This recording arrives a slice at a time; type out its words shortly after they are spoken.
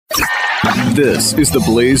This is the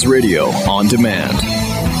Blaze Radio on demand.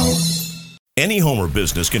 Any home or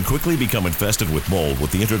business can quickly become infested with mold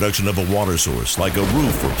with the introduction of a water source like a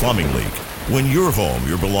roof or plumbing leak. When your home,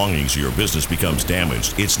 your belongings, or your business becomes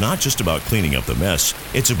damaged, it's not just about cleaning up the mess,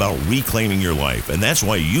 it's about reclaiming your life, and that's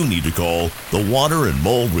why you need to call the Water and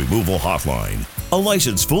Mold Removal Hotline. A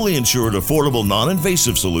licensed, fully insured, affordable,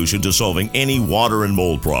 non-invasive solution to solving any water and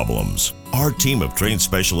mold problems. Our team of trained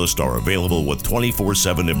specialists are available with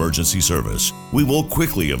 24/7 emergency service. We will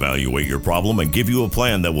quickly evaluate your problem and give you a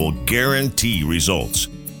plan that will guarantee results.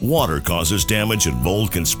 Water causes damage and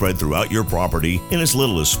mold can spread throughout your property in as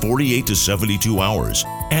little as 48 to 72 hours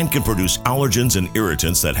and can produce allergens and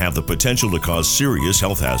irritants that have the potential to cause serious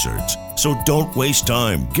health hazards. So don't waste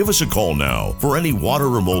time. Give us a call now. For any water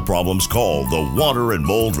or mold problems, call the Water and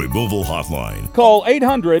Mold Removal Hotline. Call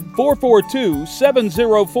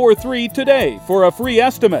 800-442-7043 today for a free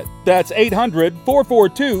estimate. That's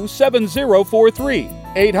 800-442-7043.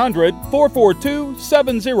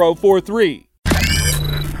 800-442-7043.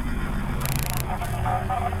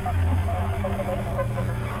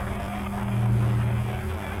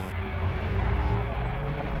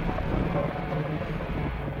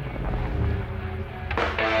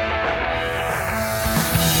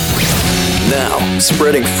 Now,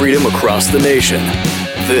 spreading freedom across the nation.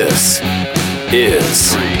 This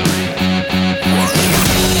is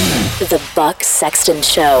The Buck Sexton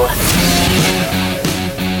Show.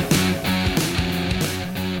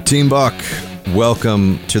 Team Buck,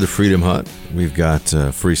 welcome to the Freedom Hut. We've got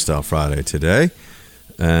Freestyle Friday today,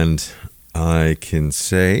 and I can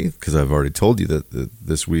say, because I've already told you that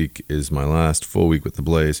this week is my last full week with the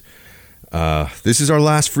Blaze, this is our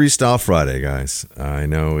last Freestyle Friday, guys. I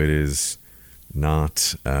know it is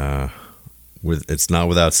not it's not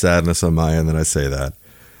without sadness on my end that I say that.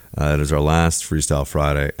 It is our last Freestyle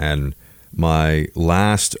Friday, and my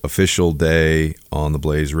last official day on the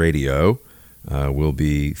Blaze Radio will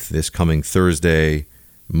be this coming Thursday,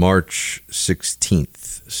 March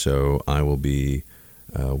 16th. So I will be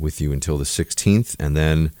with you until the 16th, and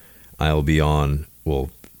then I'll be on, well,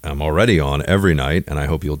 I'm already on every night, and I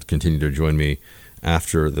hope you'll continue to join me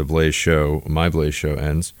after the Blaze show, my Blaze show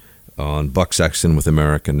ends, on Buck Sexton with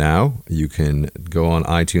America Now. You can go on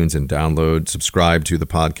iTunes and subscribe to the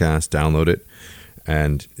podcast, download it.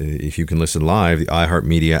 And if you can listen live, the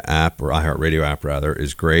iHeartMedia app, or iHeartRadio app rather,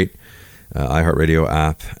 is great. iHeartRadio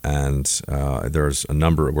app, and there's a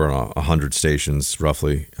number, we're on 100 stations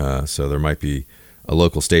roughly, so there might be a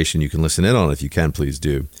local station you can listen in on. If you can, please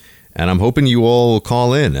do. And I'm hoping you all will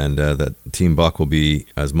call in, and that Team Buck will be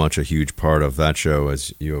as much a huge part of that show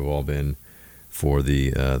as you have all been for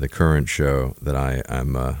the current show that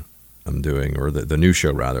I'm doing, or the new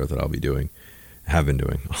show rather that I'll be doing, have been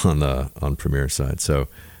doing on Premiere side. So,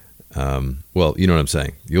 well, you know what I'm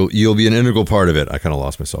saying. You'll be an integral part of it. I kind of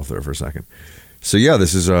lost myself there for a second. So yeah,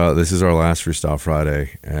 this is our last Freestyle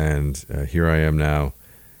Friday, and here I am now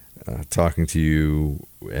talking to you.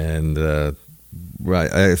 And I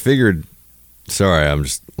figured, sorry, I'm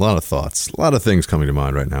just a lot of thoughts, a lot of things coming to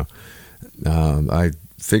mind right now. I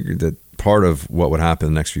figured that part of what would happen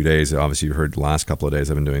the next few days, obviously you heard the last couple of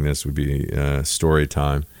days I've been doing this, would be story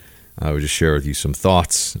time. I would just share with you some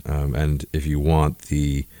thoughts, and if you want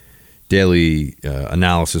the daily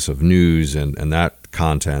analysis of news and that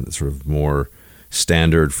content, sort of more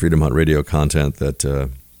standard Freedom Hut Radio content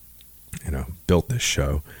that built this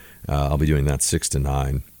show, I'll be doing that 6 to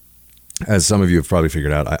 9. As some of you have probably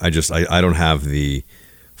figured out, I don't have the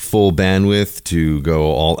full bandwidth to go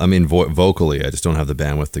all, vocally, I just don't have the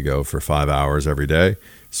bandwidth to go for 5 hours every day.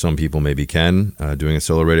 Some people maybe can, doing a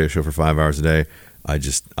solo radio show for 5 hours a day. I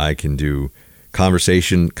can do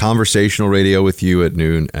conversational radio with you at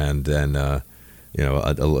noon, and then, a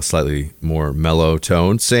slightly more mellow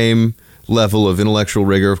tone, same level of intellectual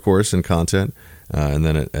rigor, of course, and content. And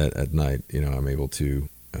then at night, I'm able to,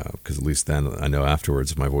 because at least then I know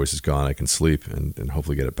afterwards, if my voice is gone, I can sleep and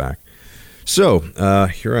hopefully get it back. So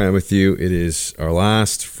here I am with you. It is our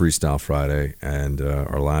last Freestyle Friday, and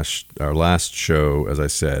our last show, as I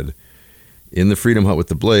said, in the Freedom Hut with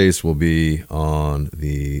the Blaze will be on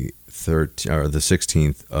the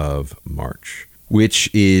 16th of March, which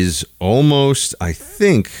is almost, I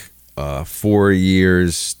think, 4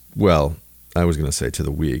 years. Well, I was going to say to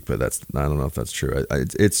the week, but I don't know if that's true.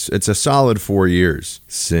 It's a solid 4 years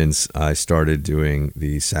since I started doing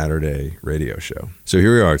the Saturday radio show. So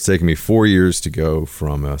here we are. It's taken me 4 years to go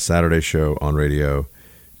from a Saturday show on radio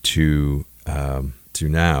to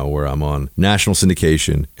now, where I'm on national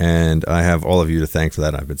syndication, and I have all of you to thank for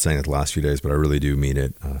that. I've been saying it the last few days, but I really do mean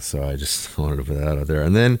it. So I just wanted to put that out there.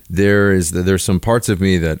 And then there's some parts of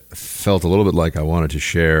me that felt a little bit like I wanted to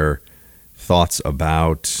share thoughts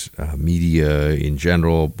about media in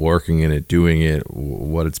general, working in it, doing it,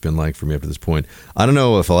 what it's been like for me up to this point. I don't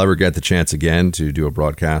know if I'll ever get the chance again to do a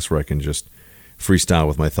broadcast where I can just freestyle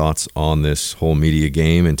with my thoughts on this whole media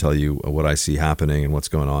game and tell you what I see happening and what's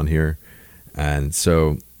going on here. And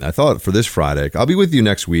so I thought for this Friday, I'll be with you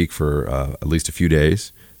next week for at least a few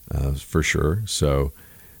days, for sure. So,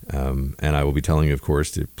 and I will be telling you, of course,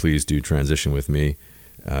 to please do transition with me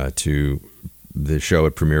to the show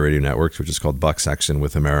at Premier Radio Networks, which is called Buck Sexton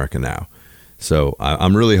with America Now. So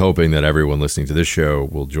I'm really hoping that everyone listening to this show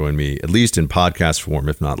will join me, at least in podcast form,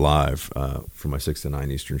 if not live, for my 6 to 9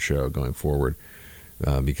 Eastern show going forward,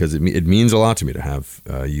 because it means a lot to me to have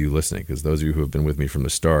you listening, because those of you who have been with me from the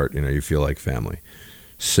start, you feel like family.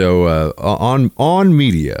 So on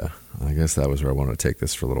media, I guess that was where I wanted to take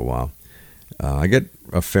this for a little while. I get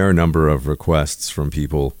a fair number of requests from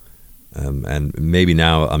people. And maybe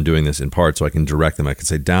now I'm doing this in part so I can direct them. I can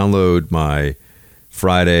say, download my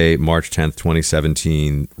Friday, March 10th,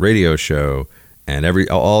 2017 radio show, and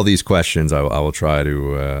all these questions, I will try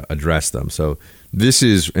to address them. So this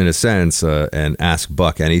is, in a sense, an Ask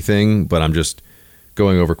Buck Anything, but I'm just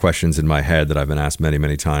going over questions in my head that I've been asked many,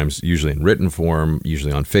 many times, usually in written form,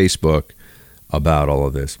 usually on Facebook, about all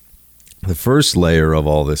of this. The first layer of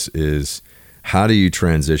all this is, how do you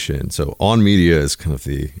transition? So on media is kind of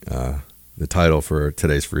the title for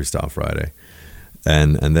today's Freestyle Friday.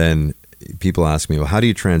 And then people ask me, well, how do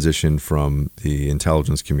you transition from the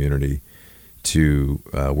intelligence community to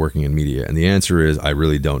working in media? And the answer is, I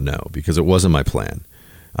really don't know, because it wasn't my plan.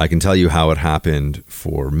 I can tell you how it happened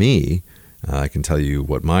for me. I can tell you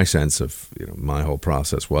what my sense of my whole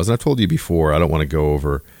process was. And I've told you before, I don't want to go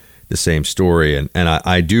over the same story. And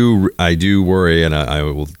I do worry, and I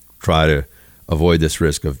will try to avoid this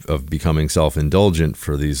risk of becoming self-indulgent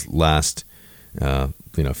for these last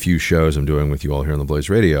few shows I'm doing with you all here on the Blaze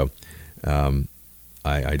Radio.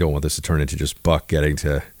 I don't want this to turn into just Buck getting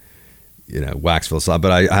to wax philosophy,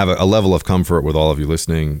 but I have a level of comfort with all of you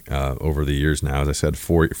listening over the years now. As I said,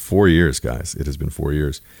 4 years, guys. It has been 4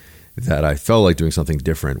 years that I felt like doing something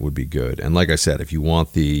different would be good. And like I said, if you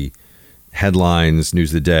want the headlines,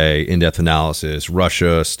 news of the day, in-depth analysis,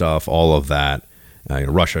 Russia stuff, all of that,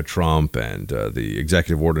 Russia, Trump, and the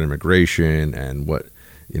executive order on immigration, and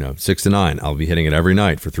 6 to 9. I'll be hitting it every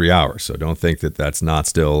night for 3 hours. So don't think that that's not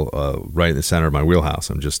still right in the center of my wheelhouse.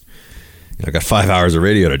 I'm just, I got 5 hours of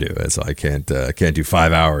radio to do, so I can't do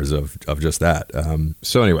 5 hours of just that.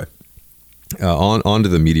 So anyway, on to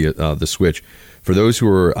the media, the switch. For those who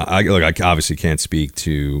are, I obviously can't speak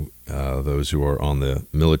to those who are on the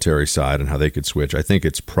military side and how they could switch. I think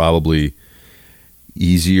it's probably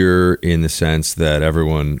easier in the sense that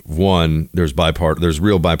everyone, there's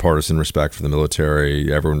real bipartisan respect for the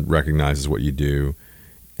military. Everyone recognizes what you do.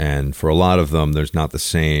 And for a lot of them, there's not the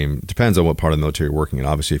same, depends on what part of the military you're working in.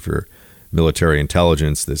 Obviously, if you're military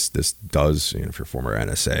intelligence, this does, if you're former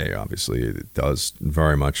NSA, obviously it does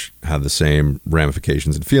very much have the same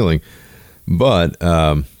ramifications and feeling. But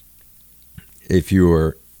if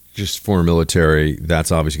you're just former military,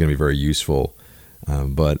 that's obviously going to be very useful.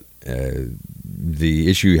 But the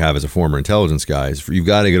issue you have as a former intelligence guy is you've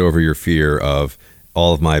got to get over your fear of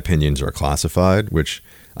all of my opinions are classified, which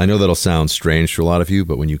I know that'll sound strange to a lot of you,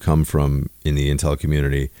 but when you come from in the intel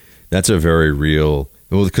community, that's a very real,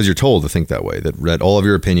 because you're told to think that way, that all of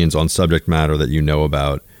your opinions on subject matter that you know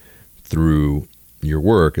about through your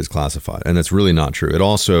work is classified. And that's really not true. It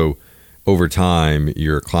also, over time,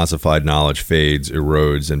 your classified knowledge fades,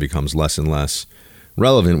 erodes, and becomes less and less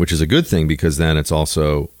relevant, which is a good thing, because then it's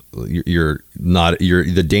also,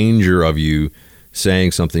 the danger of you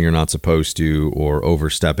saying something you're not supposed to or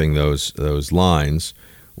overstepping those lines,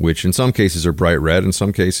 which in some cases are bright red, in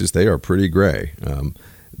some cases they are pretty gray.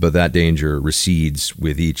 But that danger recedes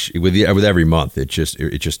with every month. It just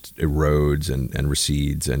erodes and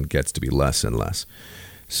recedes and gets to be less and less.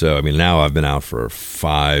 So now I've been out for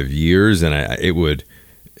 5 years, and it would,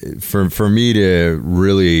 for me to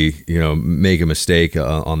really make a mistake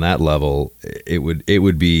on that level, it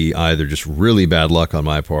would be either just really bad luck on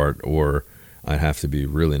my part, or I'd have to be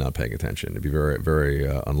really not paying attention. It'd be very, very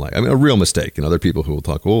unlikely. A real mistake. And other people who will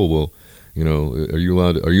talk, oh well, are you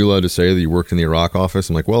allowed to say that you worked in the Iraq office?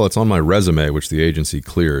 I'm like, well, it's on my resume, which the agency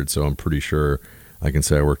cleared, so I'm pretty sure I can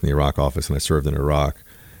say I worked in the Iraq office and I served in Iraq.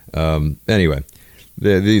 Anyway.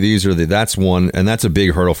 That's one, and that's a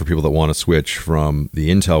big hurdle for people that want to switch from the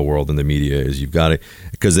intel world and the media. Is you've got to,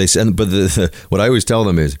 because they said, but what I always tell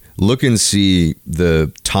them is look and see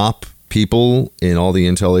the top people in all the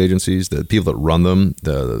intel agencies, the people that run them,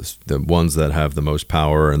 the ones that have the most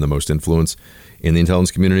power and the most influence in the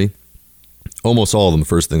intelligence community. Almost all of them, the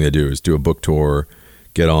first thing they do is do a book tour,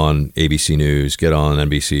 get on ABC News, get on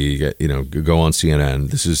NBC, go on CNN.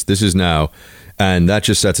 This is now, and that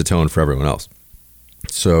just sets a tone for everyone else.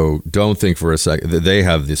 So don't think for a second that they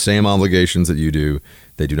have the same obligations that you do.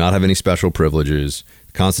 They do not have any special privileges.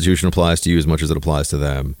 The Constitution applies to you as much as it applies to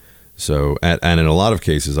them. So, and in a lot of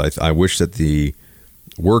cases, I wish that the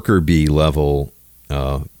worker bee level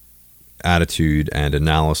attitude and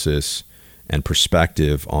analysis and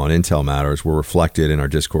perspective on intel matters were reflected in our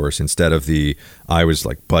discourse instead of I was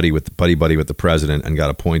like buddy with the president and got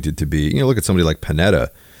appointed to be, look at somebody like Panetta.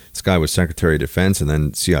 This guy was Secretary of Defense and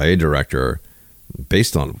then CIA director.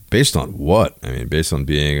 Based on what? I mean, based on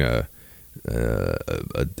being a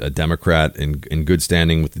Democrat in good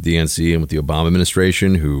standing with the DNC and with the Obama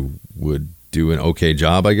administration, who would do an okay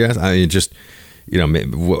job, I guess. I mean, just I'm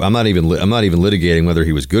not even litigating whether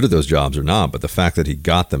he was good at those jobs or not, but the fact that he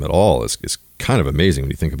got them at all is kind of amazing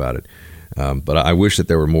when you think about it. But I wish that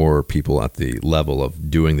there were more people at the level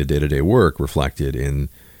of doing the day-to-day work reflected in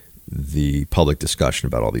the public discussion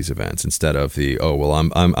about all these events, instead of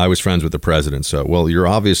I was friends with the president, so you're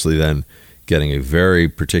obviously then getting a very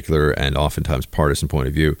particular and oftentimes partisan point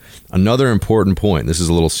of view. Another important point, this is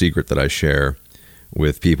a little secret that I share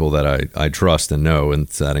with people that I trust and know, and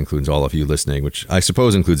that includes all of you listening, which I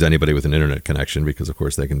suppose includes anybody with an internet connection, because of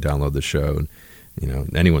course they can download the show,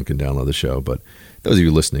 and anyone can download the show. But those of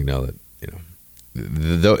you listening know that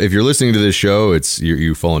if you're listening to this show, it's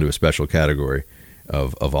you fall into a special category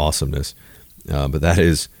of awesomeness. But that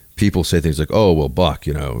is, people say things like, "Oh, well, Buck,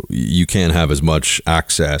 you can't have as much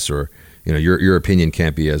access," or your opinion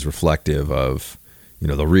can't be as reflective of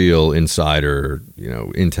the real insider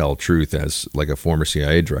intel truth as like a former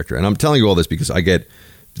CIA director. And I'm telling you all this because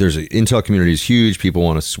there's an intel community is huge. People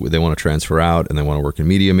want to transfer out and they want to work in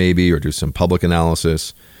media maybe, or do some public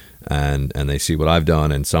analysis, and they see what I've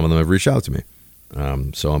done, and some of them have reached out to me.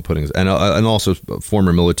 So I'm putting, and also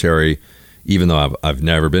former military. Even though I've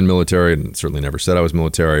never been military and certainly never said I was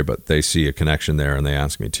military, but they see a connection there and they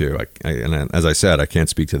ask me too. And as I said, I can't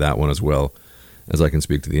speak to that one as well as I can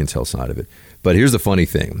speak to the intel side of it. But here's the funny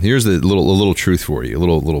thing. Here's a little truth for you, a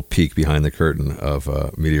little peek behind the curtain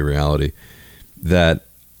of media reality, that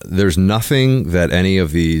there's nothing that any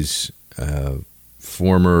of these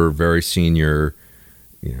former, very senior,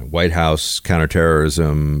 White House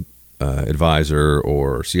counterterrorism advisor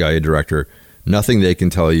or CIA director, nothing they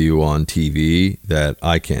can tell you on TV that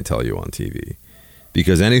I can't tell you on TV.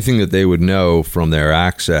 Because anything that they would know from their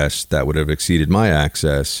access that would have exceeded my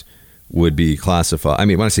access would be classified. I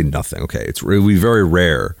mean, when I say nothing, okay, it would be very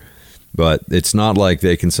rare. But it's not like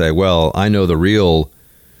they can say, well, I know the real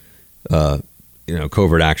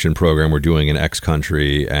covert action program we're doing in X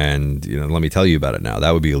country, and let me tell you about it now.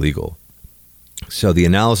 That would be illegal. So the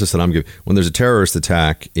analysis that I'm giving, when there's a terrorist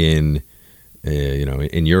attack in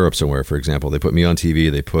Europe somewhere, for example, they put me on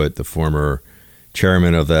TV. They put the former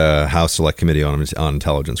chairman of the House Select Committee on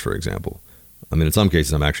Intelligence, for example. I mean, in some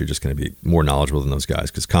cases, I'm actually just going to be more knowledgeable than those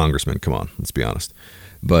guys, because congressmen, come on, let's be honest.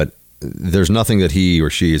 But there's nothing that he or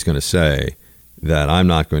she is going to say that I'm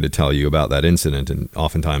not going to tell you about that incident. And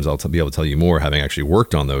oftentimes I'll be able to tell you more having actually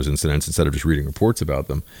worked on those incidents instead of just reading reports about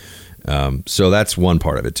them. So that's one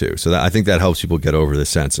part of it too. So I think that helps people get over the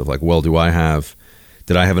sense of like, well, did I have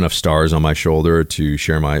enough stars on my shoulder to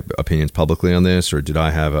share my opinions publicly on this, or did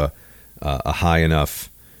I have a high enough,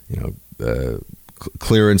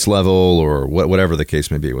 clearance level, or whatever the case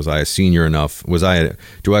may be? Was I a senior enough?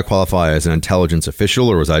 Do I qualify as an intelligence official,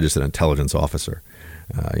 or was I just an intelligence officer?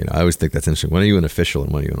 I always think that's interesting. When are you an official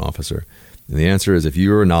and when are you an officer? And the answer is, if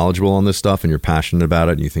you're knowledgeable on this stuff and you're passionate about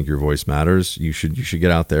it and you think your voice matters, you should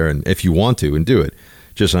get out there, and if you want to, and do it.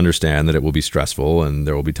 Just understand that it will be stressful, and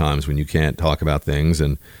there will be times when you can't talk about things.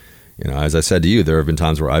 And as I said to you, there have been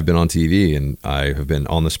times where I've been on TV and I have been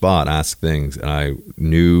on the spot, asked things, and I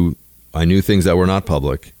knew things that were not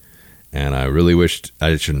public, and I really wished.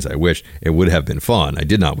 I shouldn't say wished. It would have been fun. I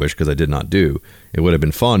did not wish, because I did not do. It would have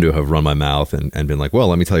been fun to have run my mouth and been like, well,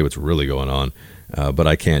 let me tell you what's really going on. But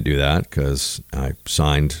I can't do that, because I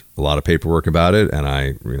signed a lot of paperwork about it, and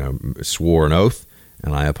I swore an oath,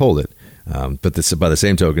 and I uphold it. But by the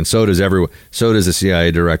same token, so does everyone. So does the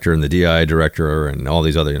CIA director and the DI director and all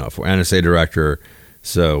these other, for NSA director.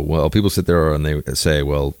 So, well, people sit there and they say,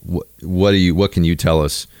 well, what can you tell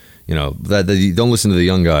us? That you don't listen to the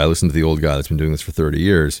young guy, listen to the old guy that's been doing this for 30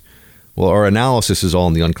 years. Well, our analysis is all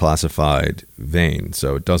in the unclassified vein,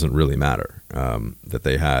 so it doesn't really matter that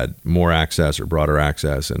they had more access or broader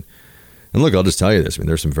access. And look, I'll just tell you this. I mean,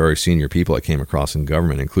 there's some very senior people I came across in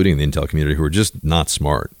government, including the intel community, who are just not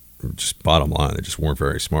smart. Just bottom line, they just weren't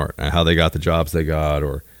very smart. And how they got the jobs they got,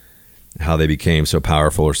 or how they became so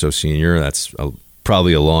powerful or so senior, that's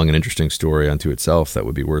probably a long and interesting story unto itself that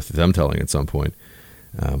would be worth them telling at some point.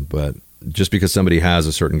 But just because somebody has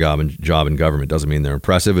a certain job in government doesn't mean they're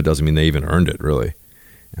impressive. It doesn't mean they even earned it, really.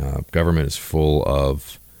 Government is full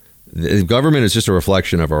of... Government is just a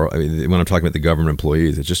reflection of our... I mean, when I'm talking about the government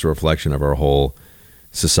employees, it's just a reflection of our whole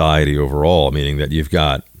society overall, meaning that you've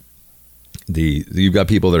got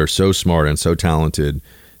people that are so smart and so talented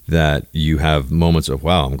that you have moments of,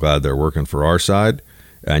 wow, I'm glad they're working for our side.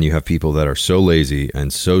 And you have people that are so lazy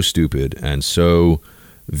and so stupid and so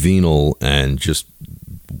venal and just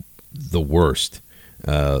the worst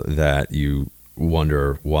that you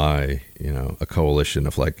wonder why, a coalition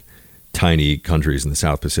of like tiny countries in the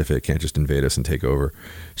South Pacific can't just invade us and take over.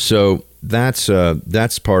 So that's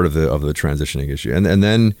part of the transitioning issue. And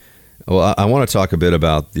then, well, I want to talk a bit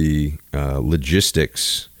about the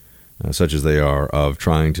logistics, such as they are, of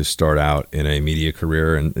trying to start out in a media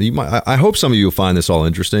career. And I hope some of you will find this all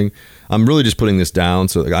interesting. I'm really just putting this down,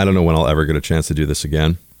 so I don't know when I'll ever get a chance to do this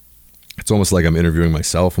again. It's almost like I'm interviewing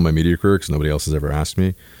myself on my media career because nobody else has ever asked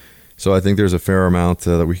me. So I think there's a fair amount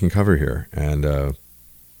that we can cover here. And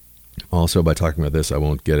also, by talking about this, I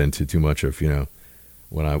won't get into too much of,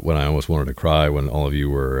 when I almost wanted to cry when all of you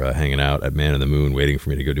were hanging out at Man in the Moon waiting for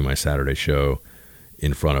me to go do my Saturday show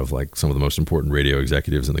in front of like some of the most important radio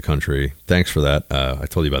executives in the country. Thanks for that. I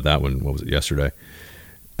told you about that one. What was it, yesterday?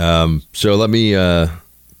 So let me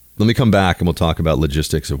come back and we'll talk about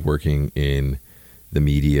logistics of working in the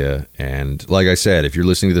media. And like I said, if you're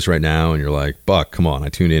listening to this right now and you're like, Buck, come on, I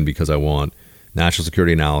tuned in because I want national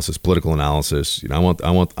security analysis, political analysis. I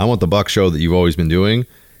want the Buck show that you've always been doing.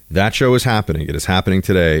 That show is happening. It is happening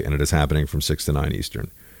today, and it is happening from 6 to 9 Eastern.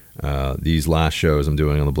 These last shows I'm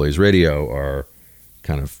doing on the Blaze Radio are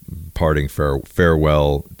kind of parting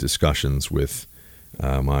farewell discussions with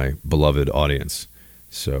my beloved audience.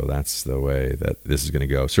 So that's the way that this is going to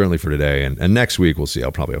go, certainly for today. And next week, we'll see.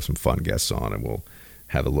 I'll probably have some fun guests on, and we'll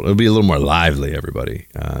have it'll be a little more lively, everybody.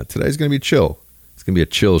 Today's going to be chill. It's going to be a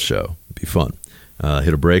chill show. It'll be fun.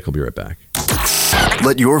 Hit a break. I'll be right back.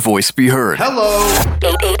 Let your voice be heard. Hello.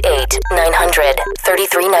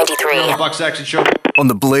 888-900-3393. The Buck Sexton Show. On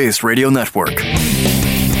the Blaze Radio Network.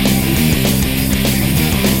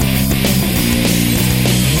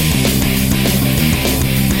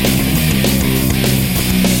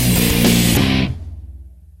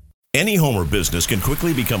 Any home or business can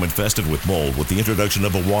quickly become infested with mold with the introduction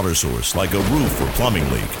of a water source, like a roof or plumbing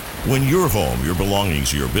leak. When your home, your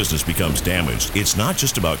belongings, or your business becomes damaged, it's not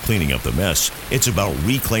just about cleaning up the mess, it's about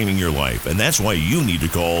reclaiming your life, and that's why you need to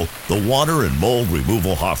call the Water and Mold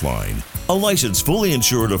Removal Hotline. A licensed, fully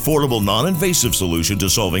insured, affordable, non-invasive solution to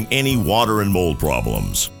solving any water and mold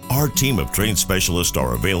problems. Our team of trained specialists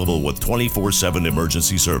are available with 24/7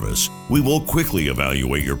 emergency service. We will quickly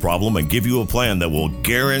evaluate your problem and give you a plan that will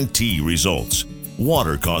guarantee results.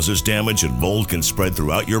 Water causes damage and mold can spread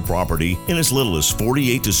throughout your property in as little as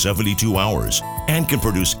 48 to 72 hours and can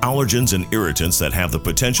produce allergens and irritants that have the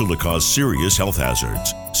potential to cause serious health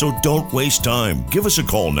hazards. So don't waste time. Give us a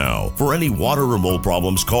call now. For any water or mold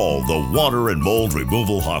problems, call the Water and Mold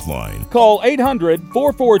Removal Hotline. Call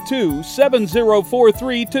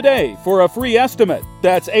 800-442-7043 today for a free estimate.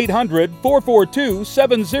 That's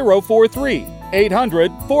 800-442-7043.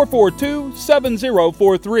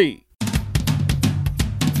 800-442-7043.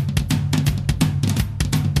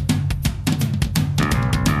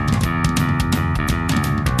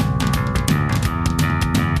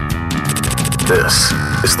 This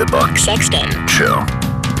is the Buck Sexton Show.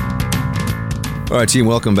 All right, team,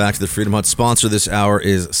 welcome back to the Freedom Hut. Sponsor this hour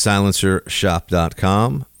is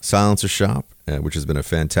SilencerShop.com. Silencer Shop, which has been a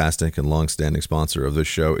fantastic and long-standing sponsor of this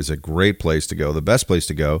show, is a great place to go, the best place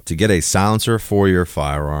to go to get a silencer for your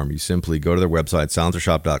firearm. You simply go to their website,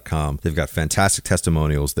 SilencerShop.com. They've got fantastic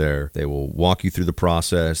testimonials there. They will walk you through the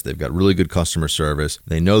process. They've got really good customer service.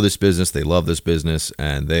 They know this business. They love this business,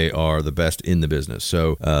 and they are the best in the business.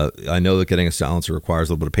 So I know that getting a silencer requires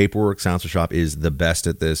a little bit of paperwork. Silencer Shop is the best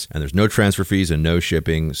at this, and there's no transfer fees and no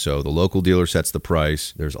shipping, so the local dealer sets the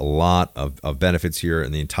price. There's a lot of benefits here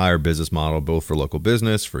in the entire business model, both for local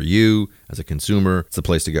business, for you as a consumer. It's the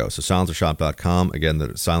place to go. So silencershop.com. Again,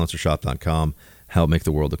 that's silencershop.com. Help make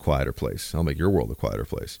the world a quieter place. Help make your world a quieter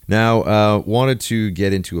place. Now, wanted to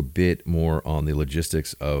get into a bit more on the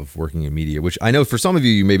logistics of working in media, which I know for some of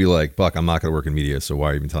you, you may be like, Buck, I'm not going to work in media, so why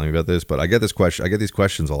are you even telling me about this? But I get this question. I get these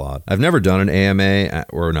questions a lot. I've never done an AMA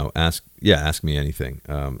or no, ask me anything.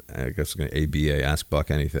 I guess I'm going to ABA, ask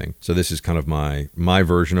Buck anything. So this is kind of my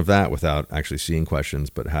version of that without actually seeing questions,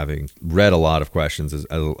 but having read a lot of questions. As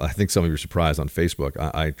I think some of you are surprised on Facebook.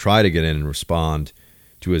 I try to get in and respond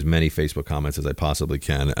to as many Facebook comments as I possibly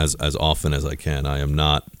can, as often as I can. I am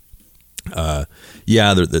not I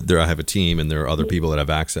have a team and there are other people that have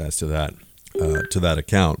access to that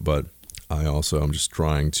account, but I also am just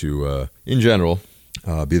trying to, in general,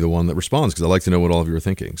 be the one that responds because I like to know what all of you are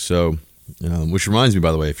thinking. So, which reminds me,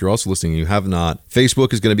 by the way, if you're also listening, you have not,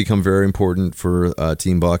 Facebook is going to become very important for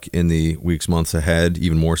Team Buck in the weeks, months ahead,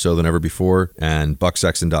 even more so than ever before, and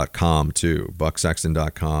bucksexton.com too.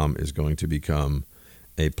 Bucksexton.com is going to become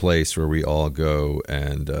a place where we all go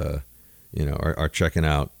and are checking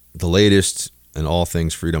out the latest and all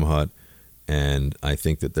things Freedom Hut. And I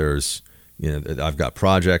think that there's, I've got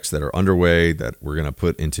projects that are underway that we're going to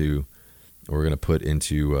put into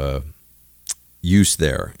use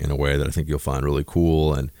there in a way that I think you'll find really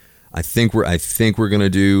cool. And I think we're going to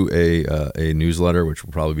do a newsletter, which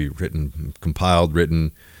will probably be compiled,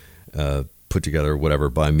 put together, whatever,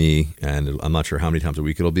 by me. And I'm not sure how many times a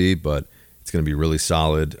week it'll be, but it's going to be really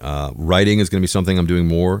solid. Writing is going to be something I'm doing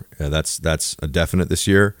more. That's a definite this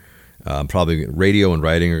year. Probably radio and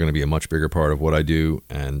writing are going to be a much bigger part of what I do,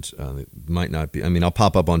 and it might not be. I mean, I'll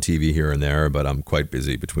pop up on TV here and there, but I'm quite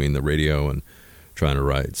busy between the radio and trying to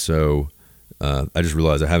write. So I just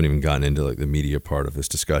realized I haven't even gotten into like the media part of this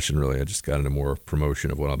discussion. Really, I just got into more promotion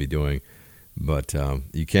of what I'll be doing. But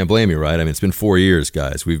you can't blame me, right? I mean, it's been 4 years,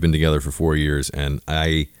 guys. We've been together for 4 years, and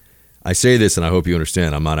I say this, and I hope you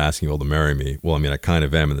understand. I'm not asking you all to marry me. Well, I mean, I kind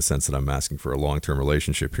of am in the sense that I'm asking for a long-term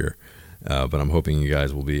relationship here. But I'm hoping you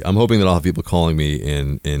guys will be. I'm hoping that I'll have people calling me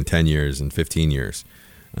in 10 years and 15 years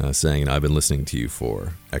saying, I've been listening to you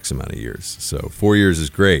for X amount of years. So 4 years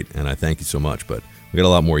is great, and I thank you so much. But we got a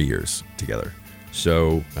lot more years together.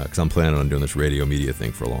 So, because I'm planning on doing this radio media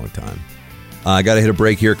thing for a long time. I got to hit a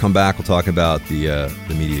break here. Come back. We'll talk about the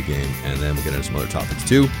media game, and then we'll get into some other topics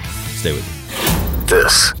too. Stay with me.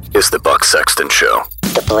 This is the Buck Sexton Show.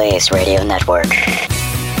 The Blaze Radio Network.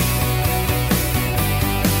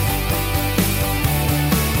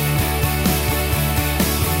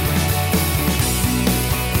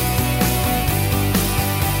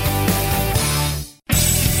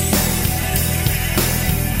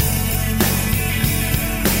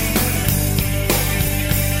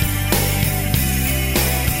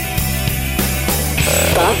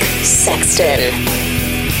 Sexton.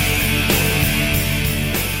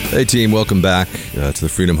 Hey team, welcome back to the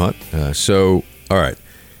Freedom Hut. All right,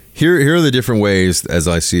 here are the different ways, as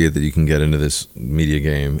I see it, that you can get into this media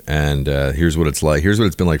game, and here's what it's like. Here's what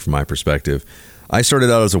it's been like from my perspective. I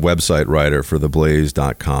started out as a website writer for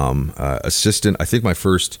theblaze.com, assistant. I think my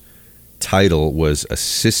first title was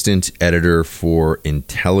assistant editor for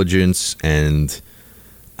intelligence and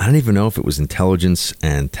I don't even know if it was intelligence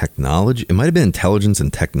and technology. It might have been intelligence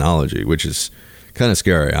and technology, which is kind of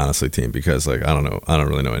scary, honestly, team, because I don't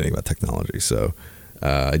really know anything about technology. So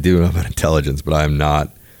I do know about intelligence, but I'm not,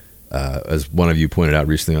 as one of you pointed out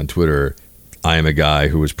recently on Twitter, I am a guy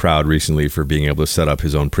who was proud recently for being able to set up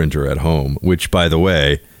his own printer at home, which, by the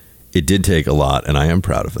way, it did take a lot, and I am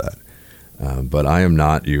proud of that. But I am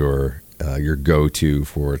not your go-to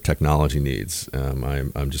for technology needs.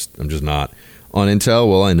 I'm just not. On Intel,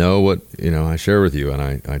 well, I know what I share with you, and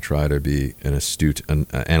I try to be an astute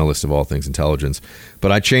analyst of all things intelligence. But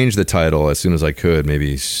I changed the title as soon as I could,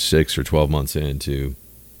 maybe 6 or 12 months into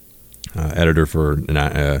editor for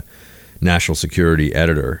national security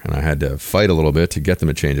editor, and I had to fight a little bit to get them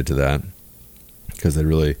to change it to that because they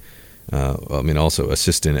really. Also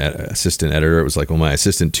assistant editor. It was like, well, my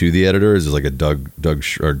assistant to the editor is like a Doug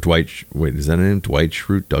or Dwight. Wait, is that a name? Dwight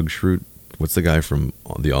Schrute? Doug Schrute? What's the guy from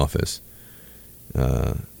The Office?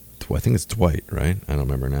 I think it's Dwight, right? I don't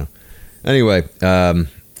remember now. Anyway,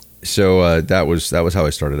 so that was how I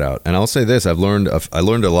started out. And I'll say this: I learned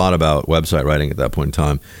a lot about website writing at that point in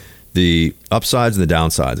time, the upsides and the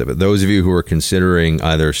downsides of it. Those of you who are considering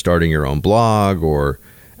either starting your own blog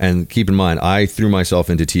and keep in mind, I threw myself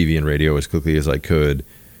into TV and radio as quickly as I could.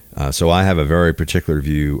 So I have a very particular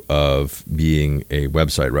view of being a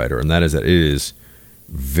website writer, and that is that it is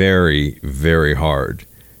very, very hard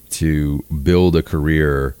to build a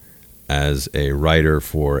career as a writer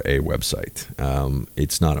for a website.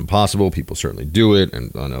 It's not impossible. People certainly do it,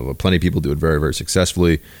 and I know plenty of people do it very, very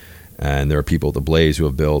successfully. And there are people at The Blaze who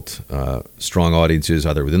have built strong audiences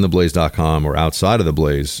either within theblaze.com or outside of The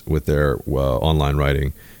Blaze with their online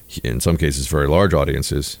writing. In some cases, very large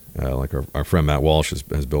audiences. Like our friend Matt Walsh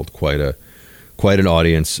has built quite an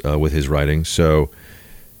audience with his writing. So,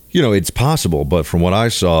 it's possible. But from what I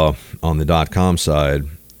saw on the .com side,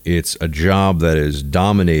 it's a job that is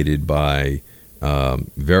dominated by when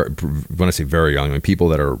I say very young, I mean people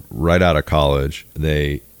that are right out of college.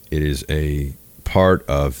 It is a part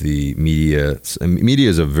of the media. Media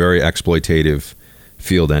is a very exploitative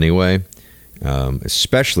field anyway,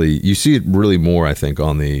 Especially, you see it really more, I think,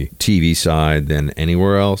 on the TV side than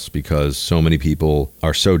anywhere else, because so many people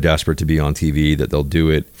are so desperate to be on TV that they'll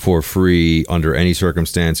do it for free under any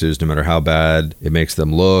circumstances, no matter how bad it makes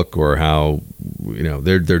them look or how,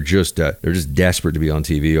 they're just desperate to be on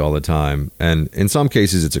TV all the time. And in some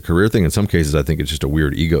cases, it's a career thing. In some cases, I think it's just a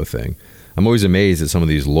weird ego thing. I'm always amazed at some of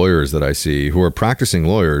these lawyers that I see who are practicing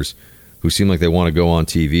lawyers who seem like they want to go on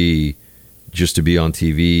TV just to be on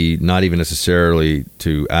TV, not even necessarily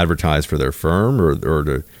to advertise for their firm or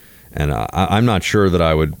to, and I'm not sure that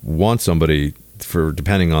I would want somebody, for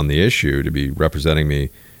depending on the issue, to be representing me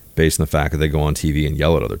based on the fact that they go on TV and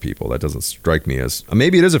yell at other people. That doesn't strike me as,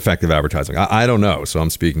 maybe it is effective advertising. I don't know. So I'm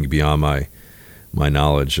speaking beyond my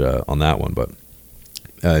knowledge on that one, but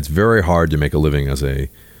it's very hard to make a living as a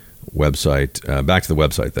website, back to the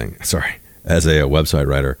website thing. Sorry. As a website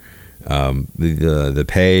writer. The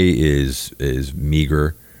pay is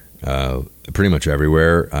meager pretty much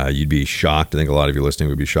everywhere. You'd be shocked. I think a lot of you listening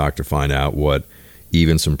would be shocked to find out what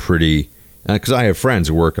even some pretty, because I have friends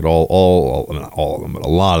who work at all of them, but a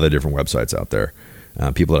lot of the different websites out there,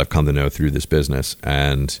 people that I've come to know through this business,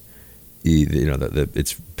 and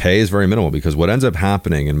its pay is very minimal, because what ends up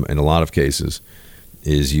happening in a lot of cases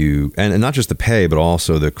is and not just the pay, but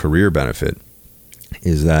also the career benefit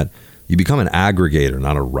is that you become an aggregator,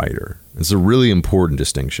 not a writer. It's a really important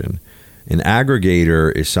distinction. An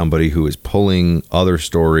aggregator is somebody who is pulling other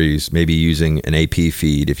stories, maybe using an AP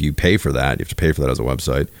feed. If you pay for that, you have to pay for that as a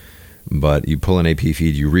website. But you pull an AP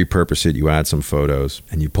feed, you repurpose it, you add some photos,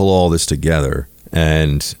 and you pull all this together.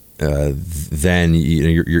 And then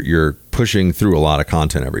you're pushing through a lot of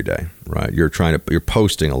content every day, right? You're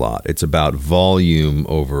posting a lot. It's about volume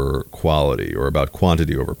over quality, or about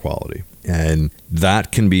quantity over quality. And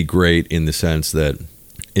that can be great in the sense that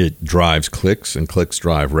it drives clicks, and clicks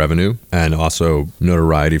drive revenue, and also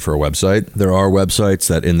notoriety for a website. There are websites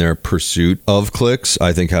that, in their pursuit of clicks,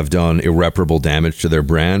 I think have done irreparable damage to their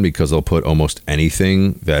brand, because they'll put almost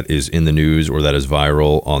anything that is in the news or that is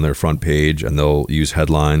viral on their front page, and they'll use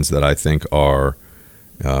headlines that I think are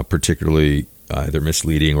particularly either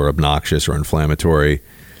misleading or obnoxious or inflammatory,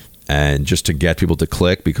 and just to get people to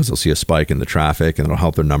click, because they'll see a spike in the traffic and it'll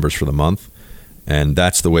help their numbers for the month. And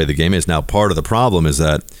that's the way the game is. Now, part of the problem is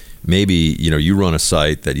that maybe, you run a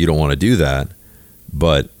site that you don't want to do that,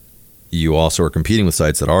 but you also are competing with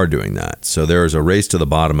sites that are doing that. So there's a race to the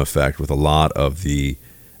bottom effect with a lot of the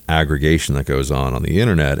aggregation that goes on the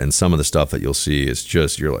internet. And some of the stuff that you'll see is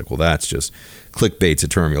just, you're like, well, that's just clickbait's a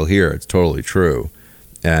term you'll hear. It's totally true.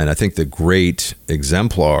 And I think the great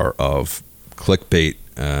exemplar of clickbait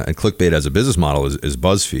and clickbait as a business model is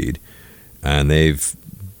BuzzFeed. And they've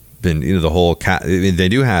been, the whole they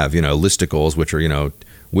do have, listicles, which are,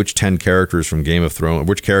 which 10 characters from Game of Thrones,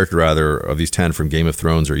 which character rather of these 10 from Game of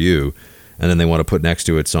Thrones are you? And then they want to put next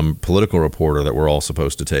to it some political reporter that we're all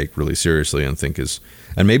supposed to take really seriously and think is,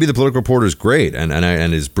 and maybe the political reporter is great and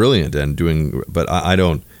is brilliant and doing, but I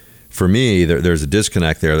don't, for me, there's a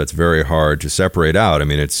disconnect there that's very hard to separate out. I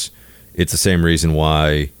mean, it's the same reason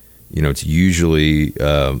why, it's usually,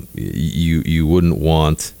 you wouldn't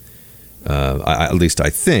want, at least I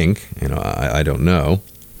think, I don't know,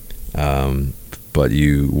 but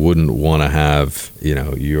you wouldn't want to have,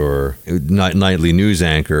 your nightly news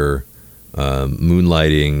anchor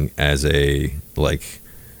moonlighting as a,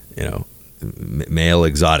 male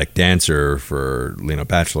exotic dancer for,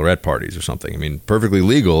 bachelorette parties or something. I mean, perfectly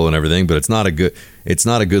legal and everything, but it's not a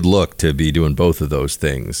good look to be doing both of those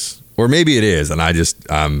things. Or maybe it is, and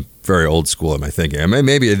I'm very old school in my thinking. I mean,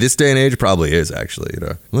 maybe at this day and age, probably is actually.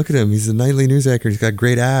 Look at him; he's a nightly news anchor. He's got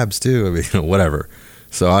great abs too. I mean, whatever.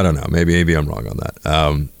 So I don't know. Maybe I'm wrong on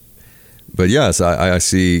that. But yes, I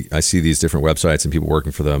see these different websites and people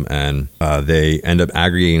working for them, and they end up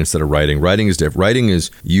aggregating instead of writing. Writing is different. Writing is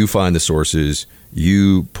you find the sources,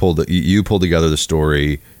 you pull together the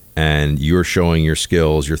story, and you're showing your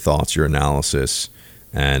skills, your thoughts, your analysis,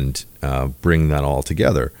 and bring that all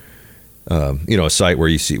together. A site where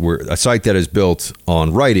a site that is built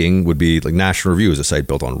on writing would be like National Review is a site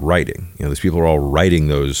built on writing. These people are all writing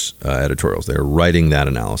those editorials. They're writing that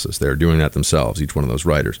analysis. They're doing that themselves, each one of those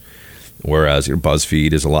writers. Whereas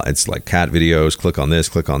BuzzFeed is a lot. It's like cat videos. Click on this,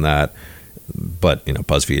 click on that. But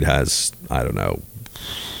BuzzFeed has, I don't know,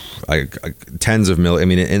 tens of million. I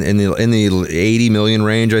mean, in the 80 million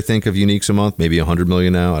range, I think, of uniques a month. Maybe 100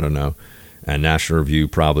 million now. I don't know. And National Review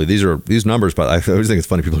probably these numbers. But I always think it's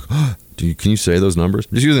funny. People are like, oh, can you say those numbers?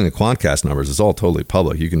 I'm just using the Quantcast numbers. It's all totally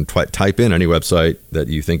public. You can type in any website that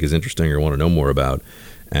you think is interesting or want to know more about,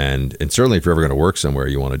 And certainly if you're ever going to work somewhere,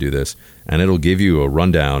 you want to do this. And it'll give you a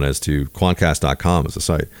rundown as to quantcast.com as a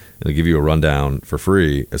site. It'll give you a rundown for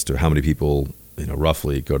free as to how many people,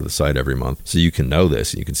 roughly go to the site every month. So you can know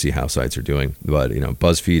this and you can see how sites are doing. But,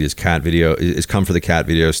 BuzzFeed is cat video, is come for the cat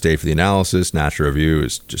video, stay for the analysis. Natural Review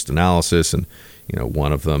is just analysis. And,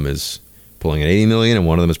 one of them is pulling in 80 million and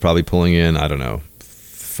one of them is probably pulling in,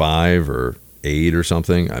 5 or 8 or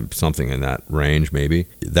something in that range, maybe.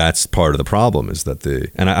 That's part of the problem, is that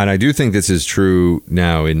and I do think this is true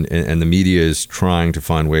now, and the media is trying to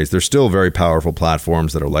find ways. There's still very powerful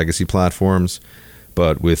platforms that are legacy platforms,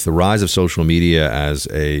 but with the rise of social media as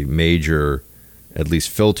a major, at least,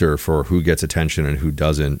 filter for who gets attention and who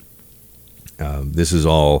doesn't, this is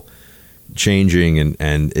all changing,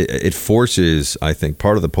 and it forces, I think,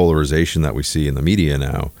 part of the polarization that we see in the media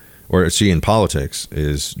now, or see in politics,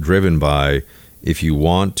 is driven by, if you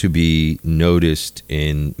want to be noticed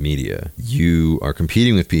in media, you are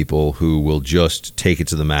competing with people who will just take it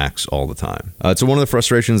to the max all the time. It's one of the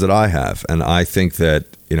frustrations that I have. And I think that,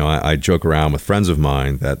 I joke around with friends of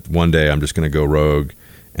mine that one day I'm just going to go rogue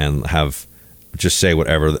and just say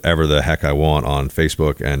whatever the heck I want on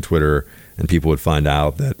Facebook and Twitter, and people would find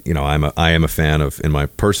out that I am a fan of, in my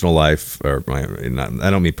personal life, or I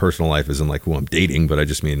don't mean personal life as in like who I'm dating, but I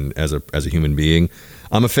just mean as a human being.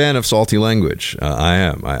 I'm a fan of salty language. I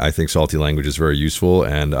am. I think salty language is very useful,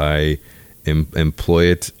 and I employ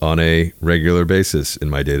it on a regular basis in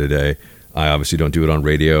my day to day. I obviously don't do it on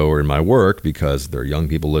radio or in my work because there are young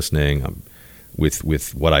people listening.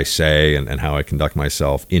 With what I say and how I conduct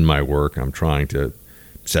myself in my work, I'm trying to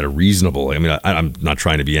set a reasonable, I'm not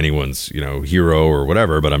trying to be anyone's, hero or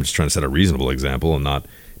whatever, but I'm just trying to set a reasonable example and not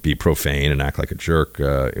be profane and act like a jerk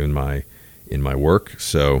in my work.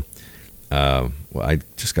 So, I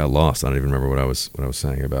just got lost. I don't even remember what I was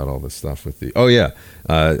saying about all this stuff with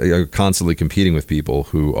you're constantly competing with people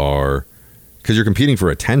who are, because you're competing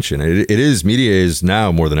for attention. Media is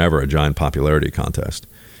now more than ever a giant popularity contest.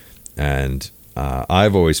 And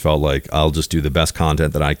I've always felt like I'll just do the best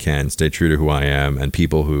content that I can, stay true to who I am, and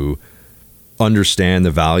people who understand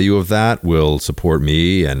the value of that will support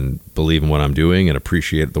me and believe in what I'm doing and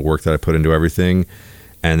appreciate the work that I put into everything.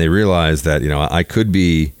 And they realize that, I could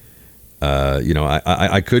be,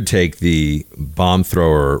 I could take the bomb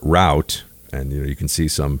thrower route, and, you can see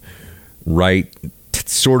some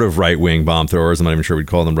sort of right-wing bomb throwers. I'm not even sure we'd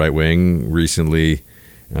call them right-wing recently.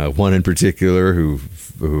 One in particular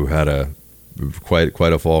who had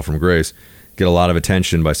quite a fall from grace, get a lot of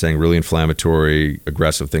attention by saying really inflammatory,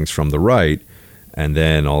 aggressive things from the right, and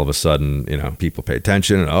then all of a sudden, people pay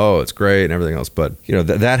attention and it's great and everything else. But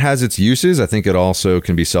that has its uses. I think it also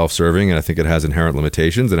can be self-serving, and I think it has inherent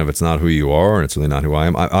limitations. And if it's not who you are, and it's really not who I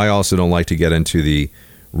am, I also don't like to get into the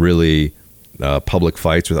really public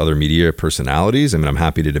fights with other media personalities. I'm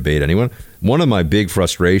happy to debate anyone. One of my big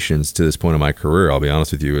frustrations to this point in my career, I'll be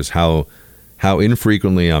honest with you, is how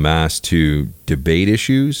infrequently I'm asked to debate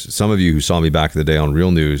issues. Some of you who saw me back in the day on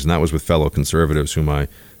Real News, and that was with fellow conservatives whom I,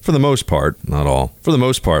 for the most part, not all, for the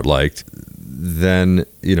most part liked, then,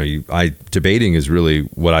 debating is really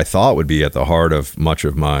what I thought would be at the heart of much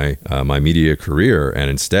of my media career.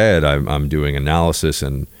 And instead, I'm doing analysis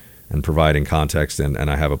and providing context, and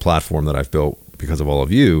I have a platform that I've built because of all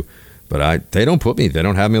of you. But they don't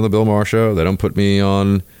have me on the Bill Maher show. They don't put me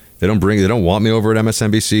on. They don't want me over at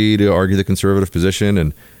MSNBC to argue the conservative position.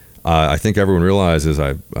 And I think everyone realizes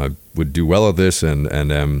I would do well at this. And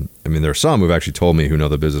there are some who've actually told me, who know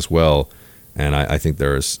the business well, and I think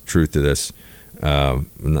there is truth to this.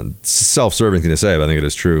 Self-serving thing to say, but I think it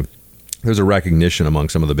is true. There's a recognition among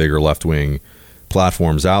some of the bigger left-wing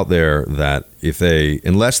platforms out there that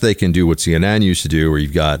unless they can do what CNN used to do, where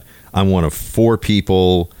you've got, I'm one of 4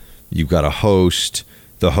 people, you've got a host.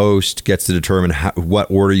 The host gets to determine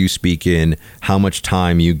what order you speak in, how much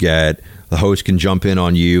time you get. The host can jump in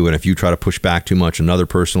on you, and if you try to push back too much, another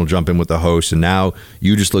person will jump in with the host, and now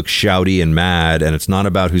you just look shouty and mad, and it's not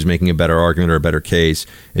about who's making a better argument or a better case.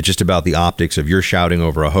 It's just about the optics of you're shouting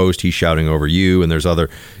over a host, he's shouting over you, and there's other,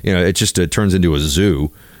 it turns into a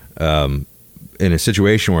zoo. In a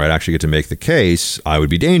situation where I'd actually get to make the case, I would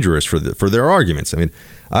be dangerous for their arguments.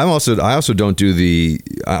 I also don't do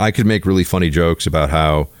I could make really funny jokes about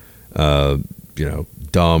how,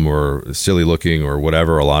 dumb or silly looking or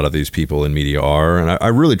whatever a lot of these people in media are. And I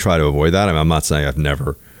really try to avoid that. I'm not saying I've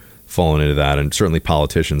never fallen into that. And certainly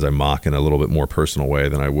politicians I mock in a little bit more personal way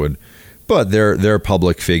than I would. But they're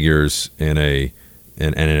public figures in a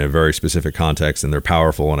very specific context, and they're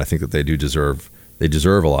powerful. And I think that they deserve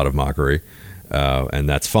a lot of mockery. And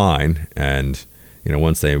that's fine. And,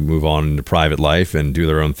 once they move on into private life and do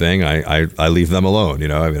their own thing, I leave them alone.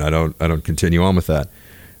 I don't continue on with that.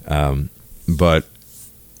 But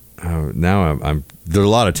now I'm there are a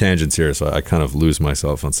lot of tangents here, so I kind of lose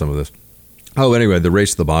myself on some of this. Oh, anyway, the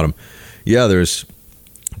race to the bottom. Yeah, there's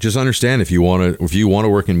just understand if you want to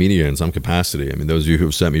work in media in some capacity. I mean, those of you who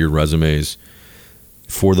have sent me your resumes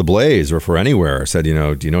for the Blaze or for anywhere, I said, do you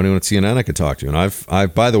know anyone at CNN I could talk to? And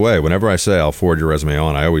I've by the way, whenever I say I'll forward your resume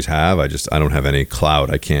on, I always have. I don't have any clout.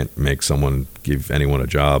 I can't make someone give anyone a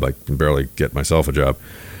job. I can barely get myself a job.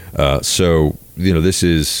 So this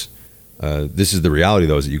is the reality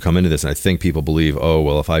though, is that you come into this, and I think people believe, oh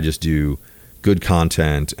well, if I just do good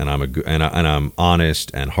content and I'm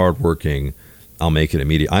honest and hardworking, I'll make it in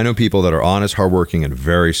media. I know people that are honest, hardworking, and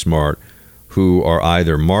very smart who are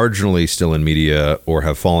either marginally still in media or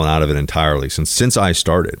have fallen out of it entirely since I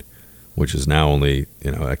started, which is now only,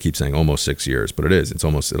 I keep saying almost 6 years, but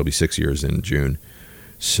it'll be 6 years in June.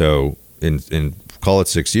 So in call it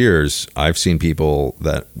 6 years, I've seen people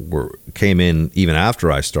that came in even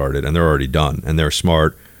after I started, and they're already done, and they're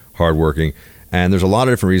smart, hardworking, and there's a lot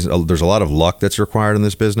of different reasons. There's a lot of luck that's required in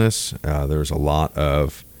this business. There's a lot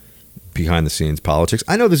of behind the scenes politics.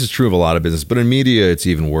 I know this is true of a lot of business, but in media it's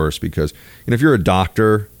even worse because if you're a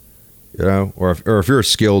doctor, or if you're a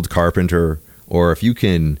skilled carpenter, or if you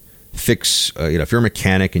can fix, if you're a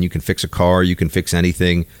mechanic and you can fix a car, you can fix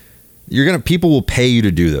anything. People will pay you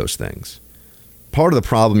to do those things. Part of the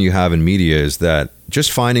problem you have in media is that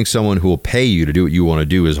just finding someone who will pay you to do what you want to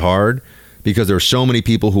do is hard because there are so many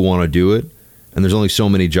people who want to do it, and there's only so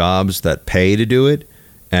many jobs that pay to do it,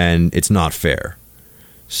 and it's not fair.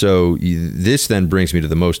 So this then brings me to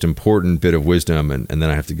the most important bit of wisdom, and then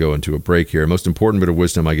I have to go into a break here. Most important bit of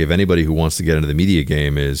wisdom I give anybody who wants to get into the media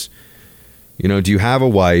game is, do you have a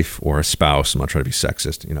wife or a spouse? I'm not trying to be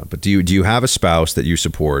sexist, but do you have a spouse that you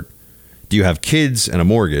support? Do you have kids and a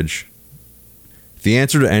mortgage? If the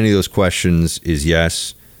answer to any of those questions is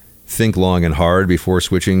yes, think long and hard before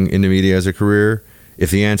switching into media as a career.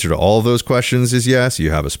 If the answer to all of those questions is yes,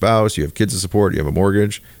 you have a spouse, you have kids to support, you have a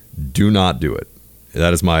mortgage, do not do it.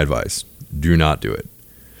 That is my advice. Do not do it.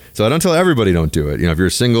 So I don't tell everybody don't do it. If you're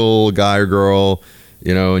a single guy or girl,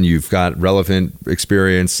 and you've got relevant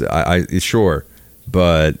experience, I sure.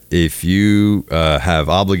 But if you have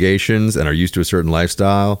obligations and are used to a certain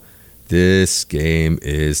lifestyle, this game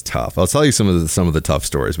is tough. I'll tell you some of the tough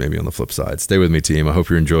stories maybe on the flip side. Stay with me, team. I hope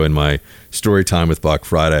you're enjoying my Story Time with Buck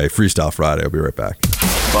Friday, Freestyle Friday. I'll be right back.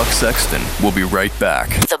 Buck Sexton will be right back.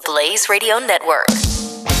 The Blaze Radio Network.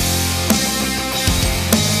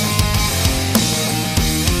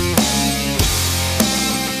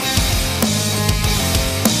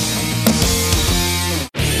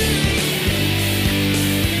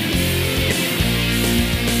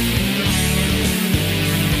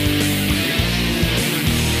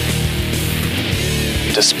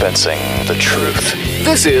 Dispensing the truth.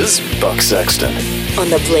 This is Buck Sexton on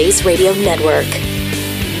the Blaze Radio Network.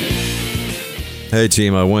 Hey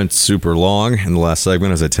team, I went super long in the last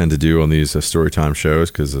segment, as I tend to do on these Storytime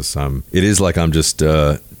shows, because it is like I'm just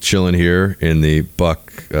chilling here in the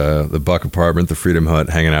Buck apartment, the Freedom Hut,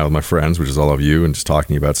 hanging out with my friends, which is all of you, and just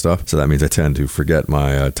talking about stuff. So that means I tend to forget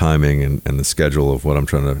my timing and the schedule of what I'm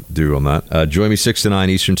trying to do on that. Join me 6 to 9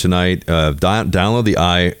 Eastern tonight. Download the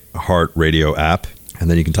iHeartRadio app. And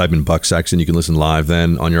then you can type in Buck Sexton. You can listen live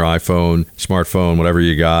then on your iPhone, smartphone, whatever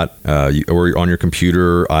you got, or on your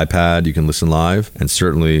computer, iPad. You can listen live, and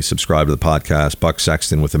certainly subscribe to the podcast, Buck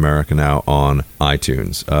Sexton with America Now on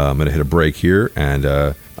iTunes. I'm going to hit a break here, and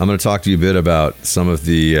I'm going to talk to you a bit about some of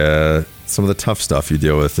the tough stuff you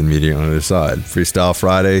deal with in media on the other side. Freestyle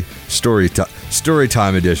Friday, Story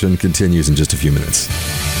Time edition continues in just a few minutes.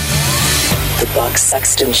 The Buck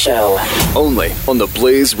Sexton Show. Only on the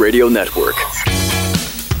Blaze Radio Network.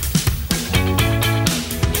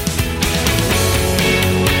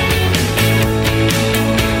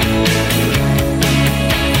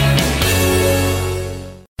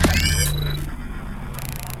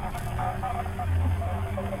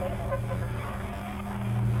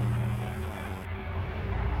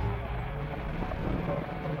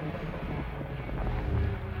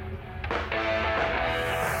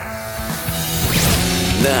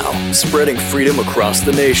 Now, spreading freedom across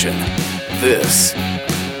the nation. This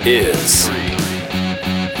is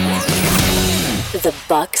The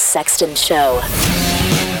Buck Sexton Show.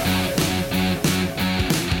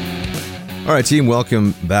 All right, team,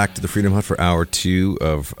 welcome back to the Freedom Hut for hour 2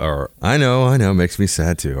 of our, I know, makes me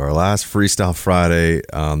sad too, our last Freestyle Friday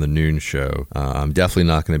on the noon show. I'm definitely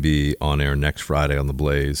not going to be on air next Friday on the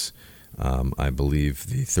Blaze. I believe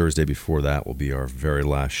the Thursday before that will be our very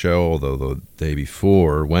last show, although the day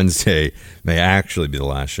before, Wednesday, may actually be the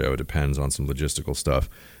last show. It depends on some logistical stuff.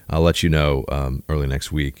 I'll let you know early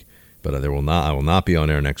next week. But I will not be on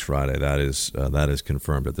air next Friday. That is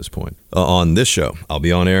confirmed at this point. On this show, I'll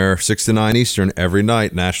be on air 6 to 9 Eastern every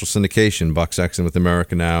night. National syndication, Buck Sexton with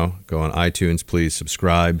America Now. Go on iTunes, please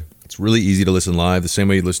subscribe. It's really easy to listen live, the same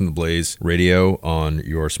way you listen to Blaze Radio on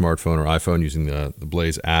your smartphone or iPhone using the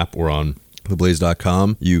Blaze app or on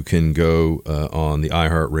theblaze.com. You can go on the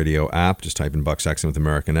iHeartRadio app, just type in Buck Sexton with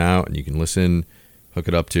America Now, and you can listen. Hook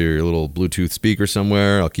it up to your little Bluetooth speaker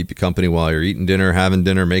somewhere. I'll keep you company while you're eating dinner, having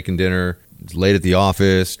dinner, making dinner, late at the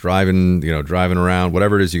office, driving around,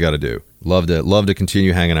 whatever it is you got to do. Love to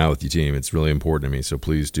continue hanging out with you, team. It's really important to me, so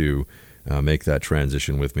please do make that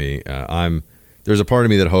transition with me. There's a part of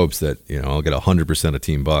me that hopes that I'll get 100% of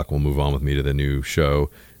Team Buck will move on with me to the new show.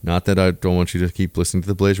 Not that I don't want you to keep listening to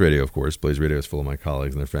the Blaze Radio, of course. Blaze Radio is full of my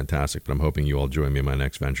colleagues, and they're fantastic. But I'm hoping you all join me in my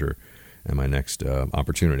next venture and my next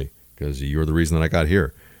opportunity, because you're the reason that I got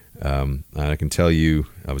here. I can tell you,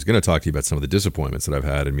 I was going to talk to you about some of the disappointments that I've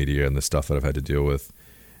had in media and the stuff that I've had to deal with,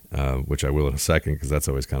 which I will in a second, because that's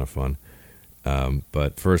always kind of fun.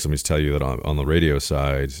 But first, let me just tell you that on the radio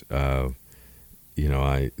side,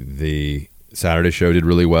 the Saturday show did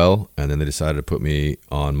really well, and then they decided to put me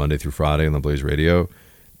on Monday through Friday on the Blaze Radio.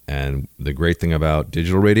 And the great thing about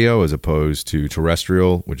digital radio as opposed to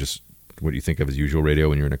terrestrial, which is what you think of as usual radio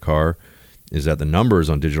when you're in a car, is that the numbers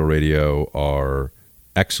on digital radio are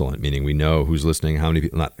excellent, meaning we know who's listening, how many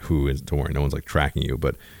people, not who is, don't worry, no one's like tracking you,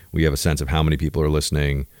 but we have a sense of how many people are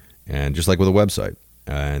listening, and just like with a website,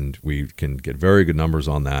 and we can get very good numbers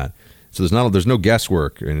on that. So there's no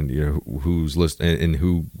guesswork in who's and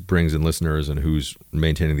who brings in listeners and who's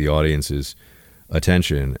maintaining the audience's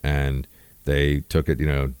attention. And they took it,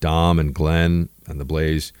 Dom and Glenn and the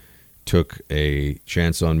Blaze took a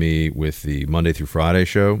chance on me with the Monday through Friday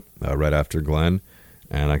show right after Glenn.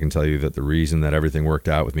 And I can tell you that the reason that everything worked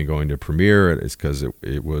out with me going to premiere is because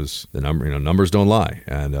it was the number. Numbers don't lie,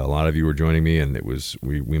 and a lot of you were joining me, and it was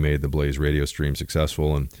we made the Blaze radio stream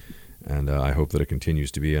successful, and I hope that it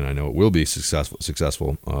continues to be, and I know it will be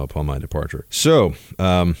successful upon my departure. So,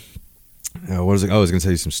 I was going to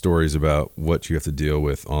tell you some stories about what you have to deal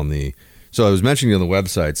with on the. So I was mentioning on the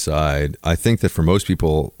website side, I think that for most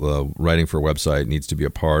people, writing for a website needs to be a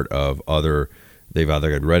part of other. They've either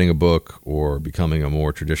got to be writing a book or becoming a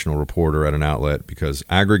more traditional reporter at an outlet, because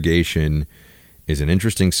aggregation is an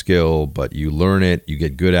interesting skill, but you learn it, you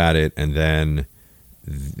get good at it, and then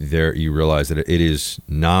there you realize that it is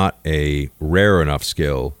not a rare enough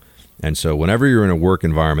skill. And so whenever you're in a work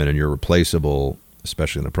environment and you're replaceable,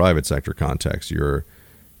 especially in the private sector context, you're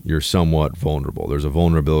somewhat vulnerable. There's a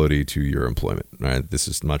vulnerability to your employment, right? This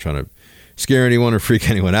is, I'm not trying to scare anyone or freak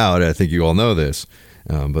anyone out. I think you all know this.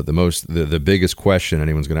 But the biggest question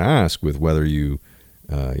anyone's going to ask with whether you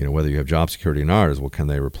have job security or not is, well, can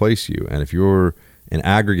they replace you? And if you're an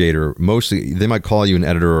aggregator, mostly they might call you an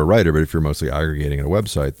editor or a writer, but if you're mostly aggregating at a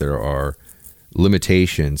website, there are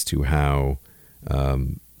limitations to how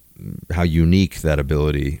unique that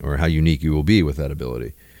ability, or how unique you will be with that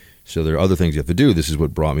ability. So there are other things you have to do. This is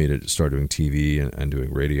what brought me to start doing TV and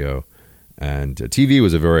doing radio. And TV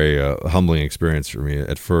was a very humbling experience for me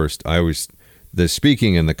at first. The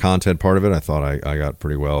speaking and the content part of it, I thought I got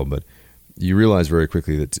pretty well, but you realize very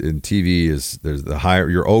quickly that in TV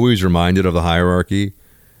you're always reminded of the hierarchy.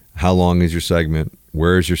 How long is your segment?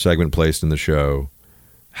 Where is your segment placed in the show?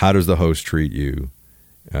 How does the host treat you?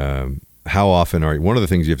 How often are you? One of the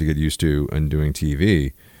things you have to get used to in doing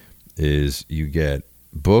TV is you get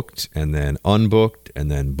booked and then unbooked and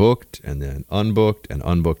then booked and then unbooked and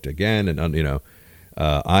unbooked again. And,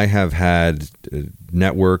 I have had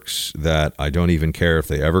networks that I don't even care if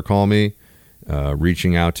they ever call me,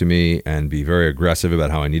 reaching out to me and be very aggressive about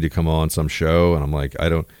how I need to come on some show. And I'm like, I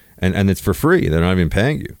don't, and it's for free. They're not even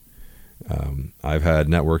paying you. I've had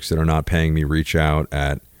networks that are not paying me reach out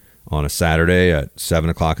on a Saturday at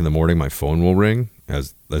 7:00 in the morning. My phone will ring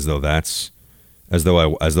as though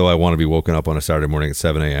I want to be woken up on a Saturday morning at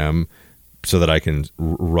 7 a.m. so that I can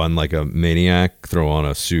run like a maniac, throw on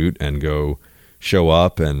a suit and go show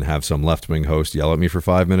up and have some left-wing host yell at me for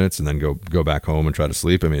 5 minutes and then go back home and try to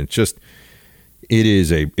sleep. I mean, it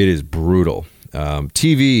is brutal.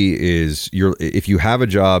 TV is if you have a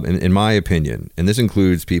job, in my opinion, and this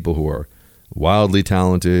includes people who are wildly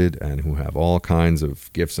talented and who have all kinds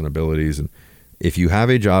of gifts and abilities. And if you have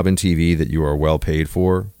a job in TV that you are well paid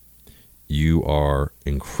for, you are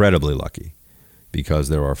incredibly lucky, because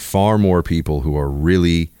there are far more people who are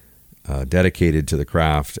really dedicated to the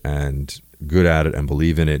craft and good at it and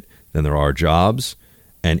believe in it than there are jobs.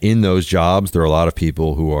 And in those jobs, there are a lot of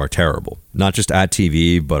people who are terrible, not just at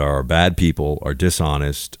TV, but are bad people, are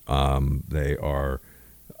dishonest. They are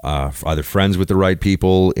either friends with the right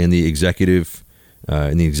people in the executive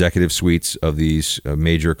in the executive suites of these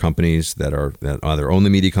major companies that either own the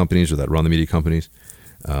media companies or that run the media companies.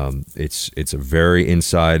 It's a very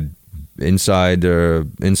inside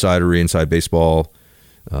baseball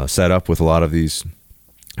setup with a lot of these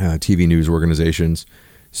TV news organizations.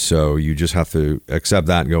 So you just have to accept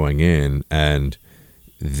that going in, and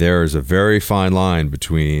there's a very fine line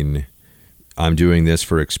between I'm doing this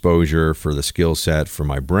for exposure, for the skill set, for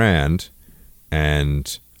my brand,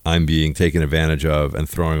 and I'm being taken advantage of and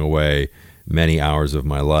throwing away many hours of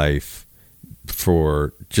my life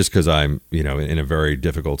for just because I'm, in a very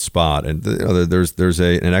difficult spot. And there's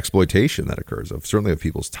an exploitation that occurs certainly of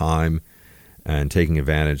people's time and taking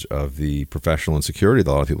advantage of the professional insecurity that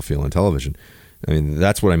a lot of people feel on television. I mean,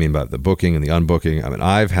 that's what I mean by the booking and the unbooking. I mean,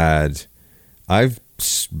 I've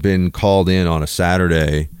been called in on a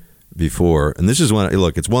Saturday before, and this is when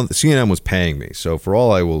CNN was paying me. So for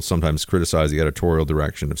all I will sometimes criticize the editorial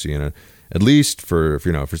direction of CNN, at least for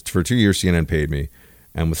 2 years CNN paid me,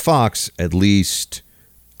 and with Fox, at least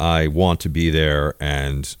I want to be there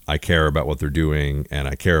and I care about what they're doing and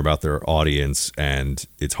I care about their audience and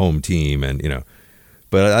its home team, and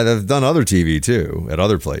But I've done other TV too at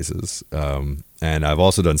other places, and I've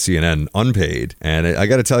also done CNN unpaid. And I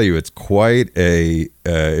got to tell you, it's quite a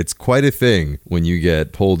thing when you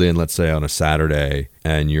get pulled in, let's say on a Saturday,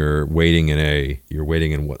 and you're waiting in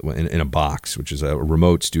a box, which is a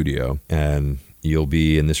remote studio, and you'll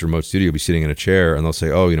be in this remote studio, you'll be sitting in a chair, and they'll say,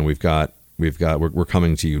 "Oh, we're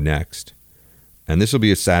coming to you next." And this will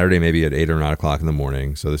be a Saturday, maybe at 8 or 9 o'clock in the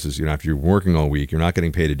morning. So this is, after you're working all week, you're not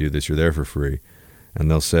getting paid to do this, you're there for free. And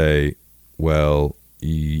they'll say, "Well,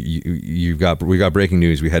 we got breaking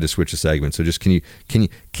news. We had to switch the segment. So just can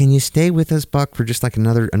you stay with us, Buck, for just like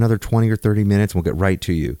another 20 or 30 minutes? We'll get right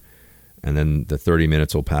to you." And then the 30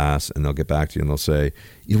 minutes will pass, and they'll get back to you, and they'll say,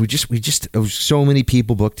 we just so many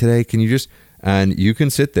people booked today. Can you just?" And you can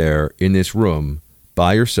sit there in this room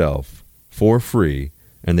by yourself for free,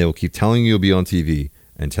 and they will keep telling you you'll be on TV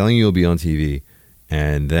and telling you you'll be on TV,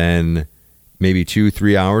 and then maybe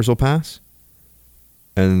 2-3 hours will pass.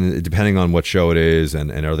 And depending on what show it is,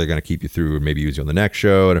 and are they going to keep you through or maybe use you on the next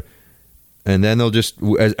show? And then they'll just,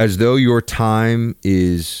 as though your time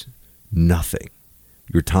is nothing.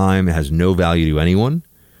 Your time has no value to anyone.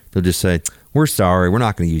 They'll just say, "We're sorry, we're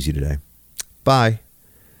not going to use you today. Bye."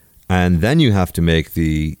 And then you have to make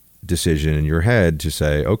the decision in your head to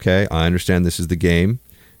say, "Okay, I understand this is the game.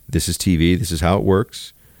 This is TV. This is how it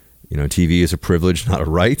works. TV is a privilege, not a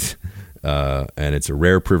right. And it's a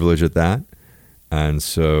rare privilege at that. And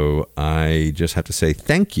so I just have to say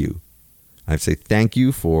thank you. I have to say thank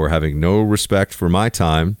you for having no respect for my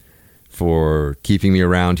time, for keeping me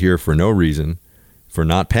around here for no reason, for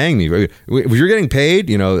not paying me." If you're getting paid,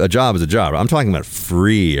 a job is a job. I'm talking about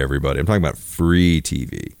free, everybody. I'm talking about free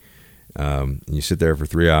TV. And you sit there for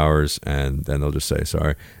 3 hours, and then they'll just say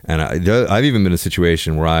sorry. And I've even been in a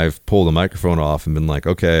situation where I've pulled a microphone off and been like,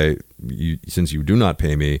 "Okay, since you do not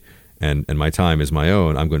pay me and my time is my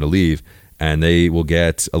own, I'm going to leave." And they will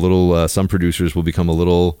get a little, some producers will become a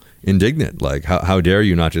little indignant. Like, how dare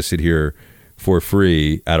you not just sit here for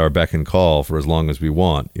free at our beck and call for as long as we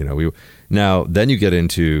want? Now, then you get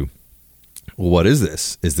into, well, what is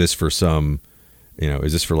this? Is this for some,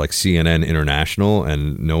 is this for like CNN International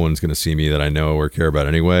and no one's going to see me that I know or care about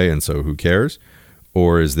anyway, and so who cares?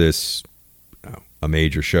 Or is this a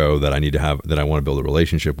major show that I need to have, that I want to build a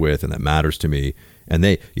relationship with and that matters to me? And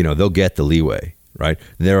they, they'll get the leeway. Right.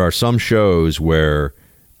 There are some shows where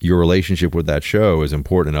your relationship with that show is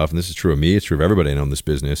important enough, and this is true of me, it's true of everybody I know in this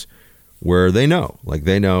business, where they know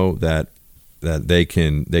that they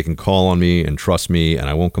can call on me and trust me, and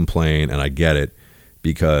I won't complain, and I get it,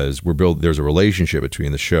 because there's a relationship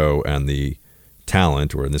between the show and the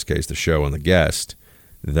talent, or in this case the show and the guest,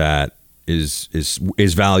 that is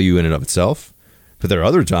value in and of itself. But there are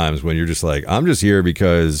other times when you're just like, I'm just here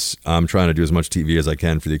because I'm trying to do as much TV as I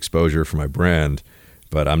can for the exposure for my brand,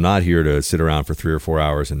 but I'm not here to sit around for 3 or 4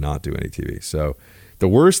 hours and not do any TV. So the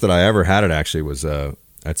worst that I ever had it actually was at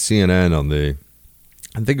CNN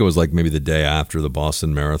I think it was like maybe the day after the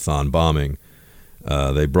Boston Marathon bombing.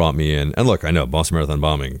 They brought me in, and look, I know Boston Marathon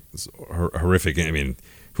bombing is horrific. I mean,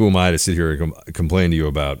 who am I to sit here and complain to you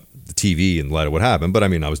about the TV in light of what happened? But I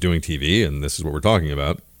mean, I was doing TV, and this is what we're talking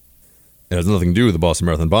about. It has nothing to do with the Boston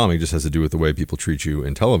Marathon bombing. It just has to do with the way people treat you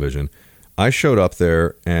in television. I showed up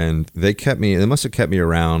there, and they must have kept me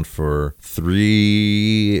around for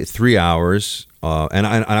three hours. And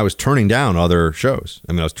I was turning down other shows.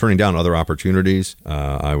 I mean, I was turning down other opportunities.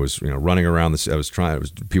 I was, running around this.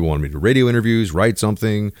 People wanted me to do radio interviews, write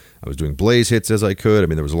something. I was doing Blaze hits as I could. I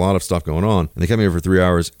mean, there was a lot of stuff going on. And they kept me here for 3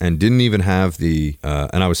 hours and didn't even have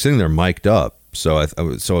and I was sitting there mic'd up So I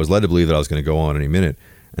was led to believe that I was going to go on any minute.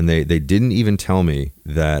 And they didn't even tell me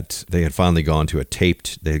that they had finally gone to a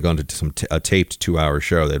taped 2-hour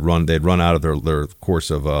show. They'd run out of their course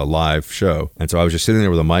of a live show. And so I was just sitting there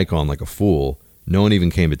with a mic on like a fool. No one even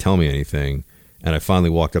came to tell me anything. And I finally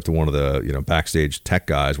walked up to one of the backstage tech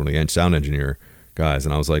guys, one of the sound engineer guys,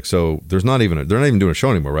 and I was like, so they're not even doing a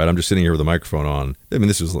show anymore, right? I'm just sitting here with a microphone on. I mean,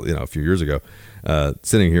 this was a few years ago,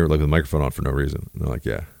 sitting here like with a microphone on for no reason. And they're like,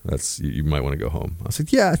 yeah, that's you might want to go home. I was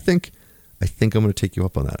like, yeah, I think I'm going to take you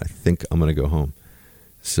up on that. I think I'm going to go home.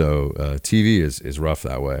 So TV is rough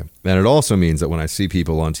that way. And it also means that when I see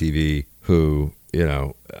people on TV who,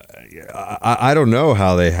 I don't know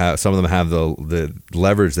how some of them have the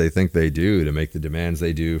leverage they think they do to make the demands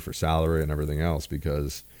they do for salary and everything else,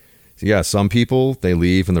 because, yeah, some people, they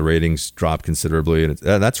leave and the ratings drop considerably, and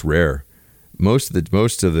that's rare. Most of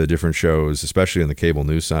the different shows, especially in the cable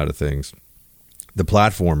news side of things, the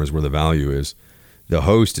platform is where the value is. The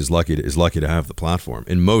host is lucky to have the platform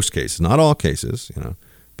in most cases, not all cases,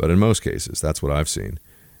 but in most cases, that's what I've seen.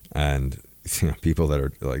 And people that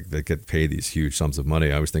are that get paid these huge sums of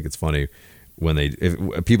money, I always think it's funny when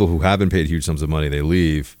if people who have been paid huge sums of money, they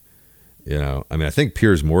leave. I think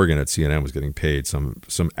Piers Morgan at CNN was getting paid some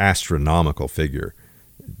astronomical figure,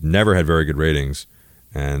 never had very good ratings.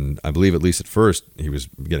 And I believe at least at first he was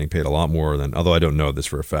getting paid a lot more than, although I don't know this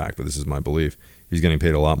for a fact, but this is my belief, he's getting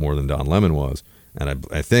paid a lot more than Don Lemon was. And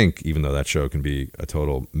I think, even though that show can be a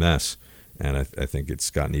total mess, and I think it's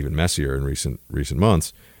gotten even messier in recent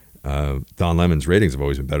months, Don Lemon's ratings have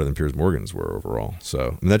always been better than Piers Morgan's were overall.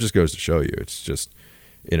 So that just goes to show you, it's just,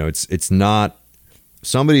 it's not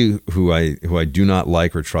somebody who I do not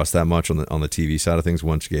like or trust that much on the TV side of things.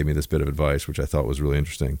 Once gave me this bit of advice, which I thought was really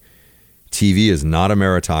interesting. TV is not a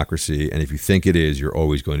meritocracy, and if you think it is, you're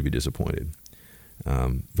always going to be disappointed.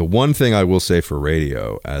 The one thing I will say for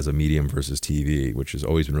radio as a medium versus TV, which has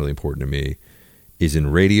always been really important to me, is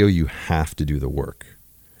in radio you have to do the work.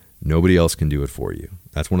 Nobody else can do it for you.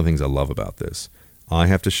 That's one of the things I love about this. I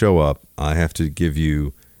have to show up. I have to give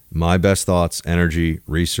you my best thoughts, energy,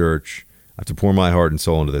 research. I have to pour my heart and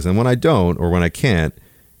soul into this. And when I don't, or when I can't,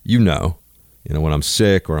 when I'm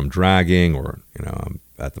sick or I'm dragging, or I'm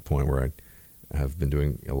at the point where I have been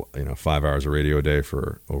doing 5 hours of radio a day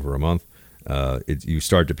for over a month, you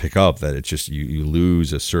start to pick up that it's just you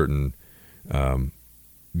lose a certain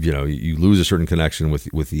you lose a certain connection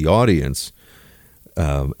with the audience,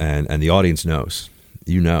 and the audience knows.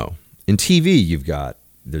 In TV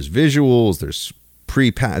there's visuals, there's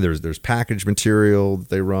there's packaged material that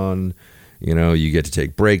they run. You get to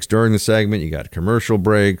take breaks during the segment. You got commercial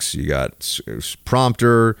breaks. You got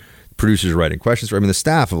prompter. Producers writing questions. The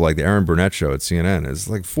staff of like the Aaron Burnett show at CNN is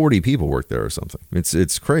like 40 people work there or something.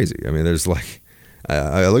 It's crazy. There's like,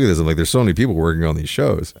 I look at this and like, there's so many people working on these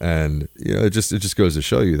shows, and it just goes to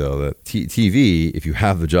show you though that TV, if you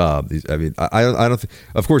have the job, I don't.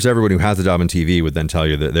 Of course, everyone who has a job in TV would then tell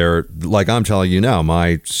you that they're like I'm telling you now,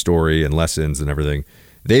 my story and lessons and everything.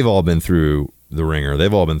 They've all been through the ringer.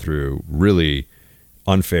 They've all been through really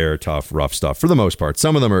unfair, tough, rough stuff for the most part.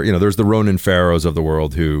 Some of them are, there's the Ronan Farrows of the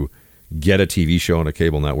world who get a TV show on a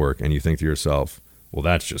cable network, and you think to yourself, well,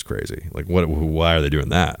 that's just crazy. Like, why are they doing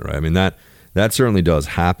that, right? That certainly does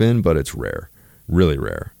happen, but it's rare, really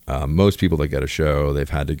rare. Most people that get a show, they've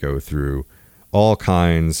had to go through all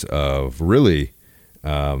kinds of really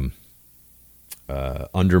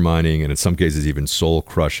undermining, and in some cases even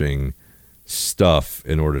soul-crushing stuff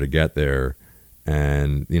in order to get there.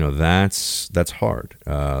 And, that's hard.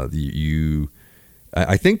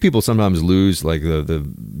 I think people sometimes lose, like the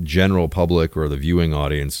general public or the viewing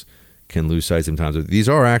audience can lose sight sometimes. These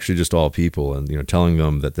are actually just all people, and telling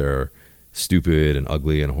them that they're stupid and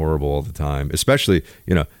ugly and horrible all the time. Especially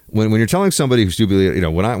when you're telling somebody who's stupid.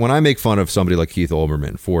 When I make fun of somebody like Keith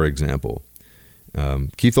Olbermann, for example.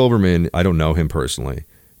 Keith Olbermann, I don't know him personally,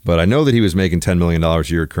 but I know that he was making $10 million a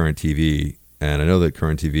year at Current TV, and I know that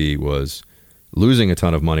Current TV was losing a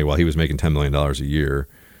ton of money while he was making $10 million a year.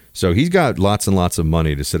 So he's got lots and lots of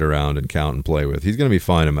money to sit around and count and play with. He's going to be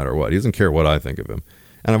fine no matter what. He doesn't care what I think of him.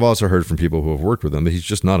 And I've also heard from people who have worked with him that he's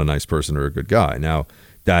just not a nice person or a good guy. Now,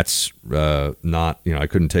 that's not, I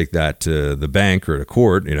couldn't take that to the bank or to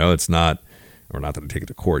court. It's not, or not that I take it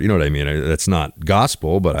to court. You know what I mean? That's not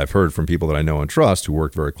gospel, but I've heard from people that I know and trust who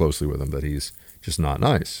worked very closely with him that he's just not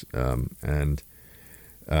nice. But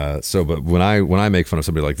when I make fun of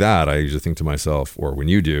somebody like that, I usually think to myself, or when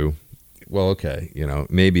you do, well, okay,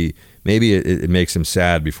 maybe it makes him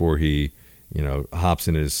sad before he, hops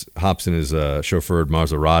in his chauffeured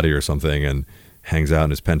Maserati or something and hangs out in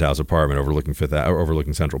his penthouse apartment overlooking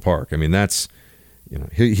Central Park. That's,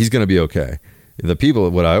 he's going to be okay. The people,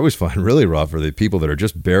 what I always find really rough are the people that are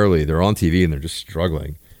just barely, they're on TV and they're just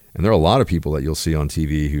struggling. And there are a lot of people that you'll see on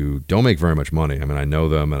TV who don't make very much money. I mean, I know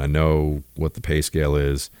them and I know what the pay scale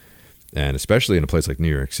is. And especially in a place like New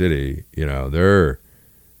York City, they're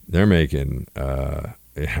making,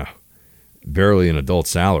 barely an adult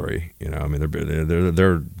salary. I mean,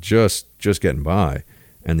 they're just getting by,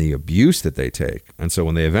 and the abuse that they take. And so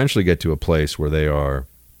when they eventually get to a place where they are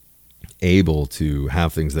able to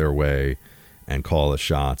have things their way and call the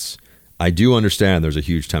shots, I do understand there's a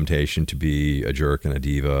huge temptation to be a jerk and a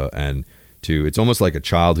diva, and it's almost like a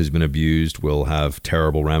child who's been abused will have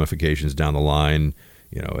terrible ramifications down the line,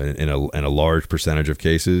 in a large percentage of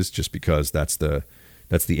cases, just because that's the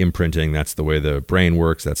imprinting, that's the way the brain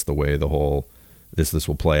works, that's the way the whole this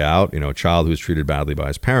will play out. A child who's treated badly by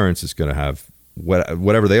his parents is going to have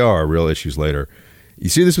whatever they are, real issues later. You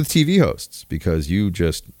see this with TV hosts, because you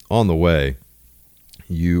just, on the way,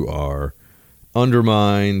 you are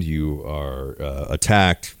undermined, you are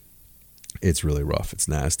attacked. It's really rough. It's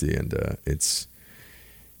nasty, and it's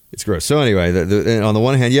gross. So anyway, on the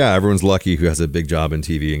one hand, yeah, everyone's lucky who has a big job in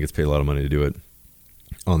TV and gets paid a lot of money to do it.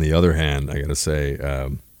 On the other hand, I got to say,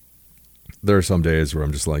 there are some days where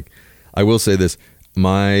I'm just like, I will say this,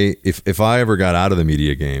 if I ever got out of the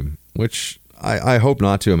media game, which I hope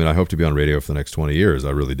not to. I mean, I hope to be on radio for the next 20 years.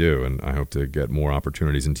 I really do. And I hope to get more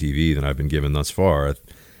opportunities in TV than I've been given thus far.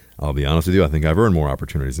 I'll be honest with you. I think I've earned more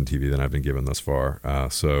opportunities in TV than I've been given thus far.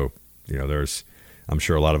 So, I'm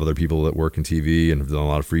sure a lot of other people that work in TV and have done a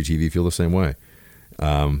lot of free TV feel the same way. But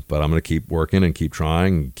I'm going to keep working and keep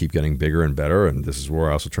trying and keep getting bigger and better. And this is where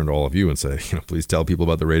I also turn to all of you and say, please tell people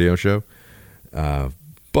about the radio show.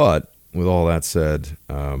 But with all that said,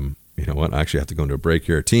 you know what? I actually have to go into a break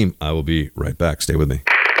here. Team, I will be right back. Stay with me.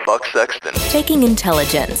 Buck Sexton. Taking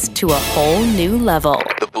intelligence to a whole new level.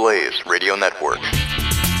 The Blaze Radio Network.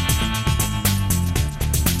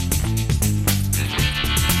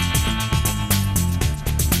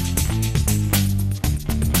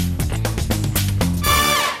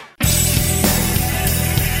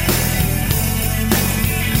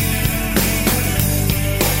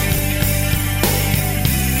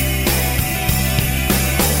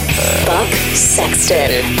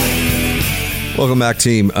 Sexton. Welcome back,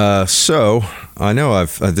 team. So I know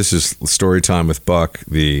this is story time with Buck.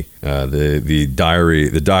 The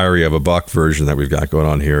diary of a Buck version that we've got going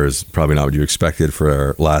on here is probably not what you expected for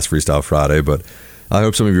our last Freestyle Friday, but I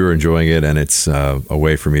hope some of you are enjoying it, and it's a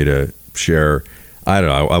way for me to share. I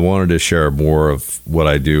don't know. I wanted to share more of what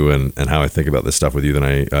I do and how I think about this stuff with you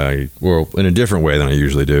than well, in a different way than I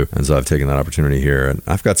usually do. And so I've taken that opportunity here. And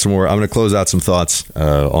I've got some more. I'm going to close out some thoughts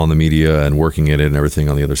on the media and working in it and everything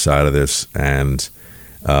on the other side of this. And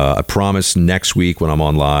I promise next week when I'm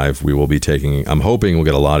on live, we will be I'm hoping we'll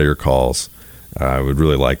get a lot of your calls. I would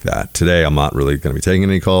really like that. Today, I'm not really going to be taking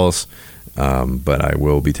any calls, but I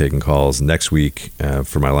will be taking calls next week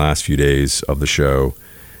for my last few days of the show.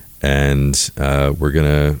 And we're going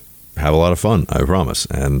to have a lot of fun, I promise.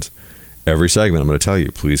 And every segment, I'm going to tell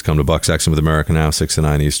you, please come to Buck Sexton with America Now, 6 to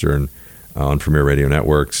 9 Eastern on Premier Radio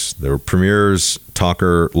Networks. The Premier's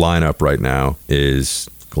talker lineup right now is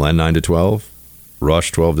Glenn 9 to 12,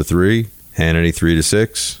 Rush 12 to 3, Hannity 3 to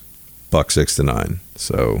 6, Buck 6 to 9.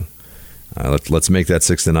 So let's make that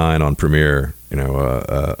 6 to 9 on Premier,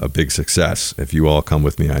 a big success. If you all come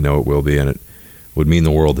with me, I know it will be, and it would mean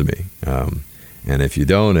the world to me. And if you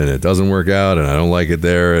don't, and it doesn't work out, and I don't like it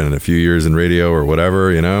there, and in a few years in radio or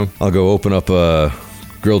whatever, I'll go open up a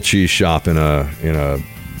grilled cheese shop in a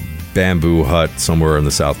bamboo hut somewhere in the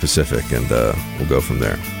South Pacific, and we'll go from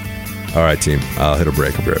there. All right, team. I'll hit a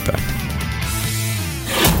break. I'll be right back.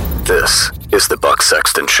 This is the Buck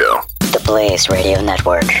Sexton Show. The Blaze Radio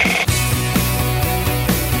Network.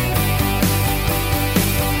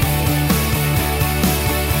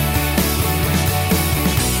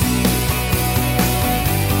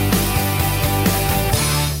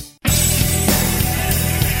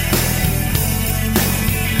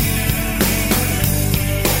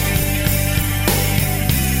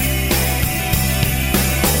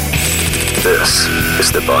 This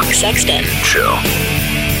is the Buck Sexton Show.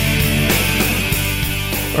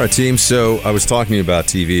 All right, team. So I was talking about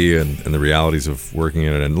TV and the realities of working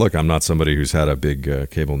in it. And look, I'm not somebody who's had a big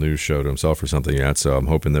cable news show to himself or something yet. So I'm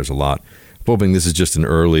hoping there's a lot. I'm hoping this is just an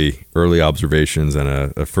early observations and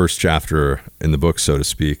a first chapter in the book, so to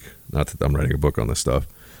speak. Not that I'm writing a book on this stuff.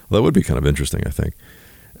 Well, that would be kind of interesting, I think.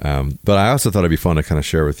 But I also thought it'd be fun to kind of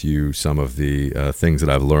share with you some of the things that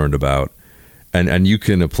I've learned about. And you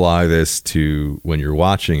can apply this to when you're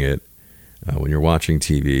watching it. When you're watching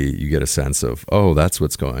TV, you get a sense of, oh, that's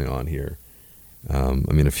what's going on here.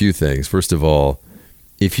 A few things. First of all,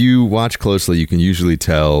 if you watch closely, you can usually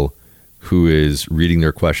tell who is reading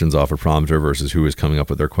their questions off a prompter versus who is coming up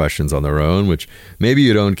with their questions on their own, which maybe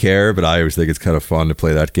you don't care, but I always think it's kind of fun to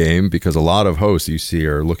play that game because a lot of hosts you see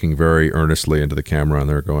are looking very earnestly into the camera and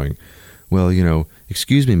they're going, well,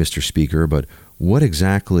 excuse me, Mr. Speaker, but what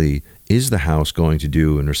exactly is the House going to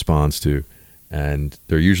do in response to? And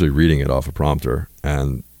they're usually reading it off a prompter.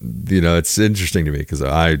 And, it's interesting to me because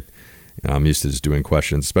I'm used to just doing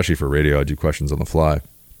questions, especially for radio. I do questions on the fly.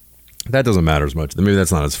 That doesn't matter as much. Maybe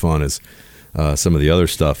that's not as fun as some of the other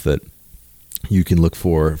stuff that you can look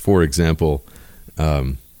for. For example,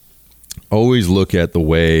 always look at the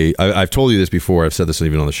way, I've told you this before, I've said this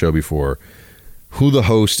even on the show before, who the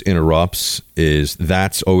host interrupts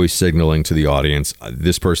that's always signaling to the audience,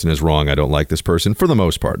 this person is wrong, I don't like this person, for the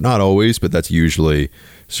most part. Not always, but that's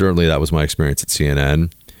certainly that was my experience at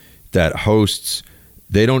CNN, that hosts,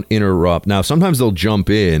 they don't interrupt. Now, sometimes they'll jump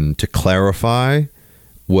in to clarify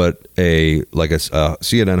what a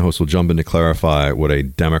CNN host will jump in to clarify what a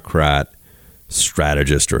Democrat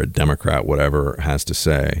strategist or a Democrat whatever has to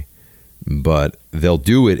say, but they'll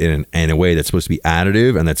do it in a way that's supposed to be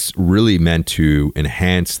additive and that's really meant to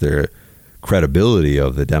enhance the credibility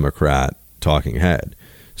of the Democrat talking head.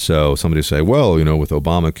 So somebody will say, well, with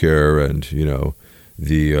Obamacare and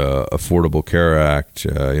the Affordable Care Act,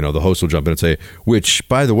 the host will jump in and say, which,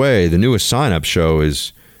 by the way, the newest sign-up show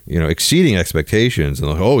is exceeding expectations, and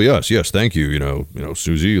like, oh yes, thank you,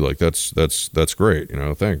 Susie, like that's great,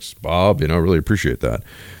 thanks, Bob, really appreciate that.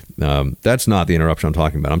 That's not the interruption I'm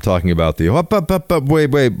talking about. I'm talking about the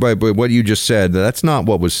wait, what you just said, that's not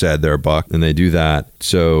what was said there, Buck. And they do that,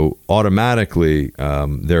 so automatically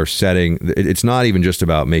they're setting. It's not even just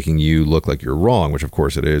about making you look like you're wrong, which of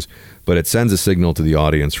course it is, but it sends a signal to the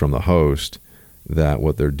audience from the host that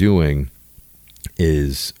what they're doing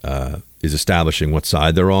is establishing what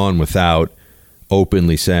side they're on without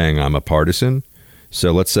openly saying I'm a partisan.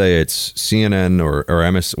 So let's say it's CNN or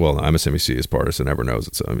MSNBC is partisan, never knows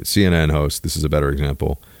it. So CNN host, this is a better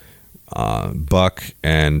example, Buck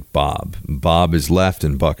and Bob. Bob is left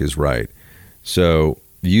and Buck is right. So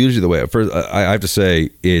usually the way, first, I have to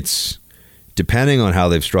say, it's depending on how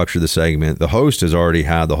they've structured the segment. The host has already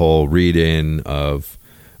had the whole read-in of,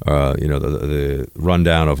 the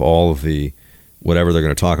rundown of all of the whatever they're going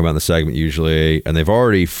to talk about in the segment usually, and they've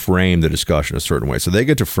already framed the discussion a certain way. So they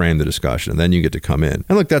get to frame the discussion, and then you get to come in.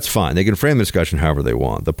 And look, that's fine. They can frame the discussion however they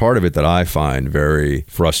want. The part of it that I find very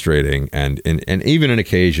frustrating, and even an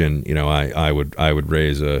occasion, I would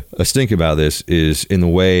raise a stink about this, is in the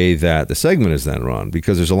way that the segment is then run,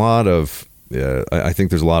 because there's a lot of I think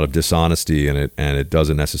there's a lot of dishonesty in it, and it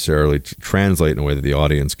doesn't necessarily translate in a way that the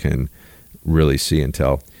audience can really see and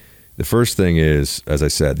tell. The first thing is, as I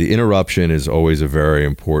said, the interruption is always a very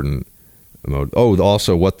important mode. Oh,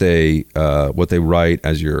 also what they write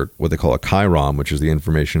as what they call a chyron, which is the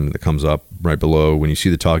information that comes up right below when you see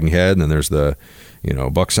the talking head, and then there's the,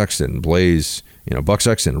 Buck Sexton, Blaze, Buck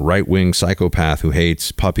Sexton, right-wing psychopath who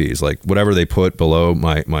hates puppies, like whatever they put below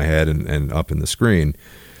my head and up in the screen,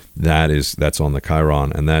 that's on the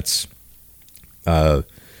chyron, and that's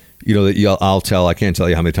I can't tell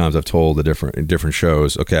you how many times I've told the different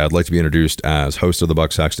shows, okay, I'd like to be introduced as host of the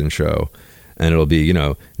Buck Sexton Show, and it'll be,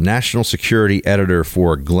 national security editor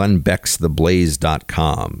for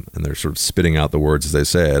GlennBecksTheBlaze.com, and they're sort of spitting out the words as they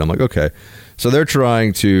say it. I'm like, okay, so they're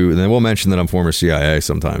trying to, and they won't mention that I'm former CIA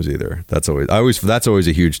sometimes either. That's always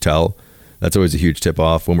a huge tell. That's always a huge tip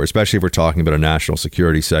off especially if we're talking about a national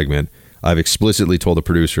security segment. I've explicitly told the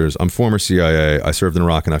producers, I'm former CIA. I served in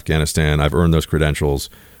Iraq and Afghanistan. I've earned those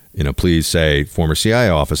credentials. Please say former CIA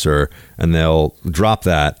officer, and they'll drop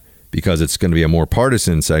that because it's going to be a more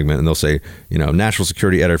partisan segment, and they'll say, national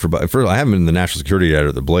security editor for I haven't been the national security editor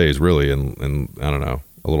of the Blaze really in I don't know,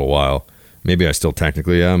 a little while. Maybe I still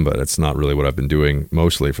technically am, but it's not really what I've been doing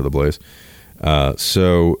mostly for the Blaze.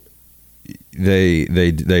 So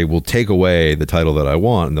they will take away the title that I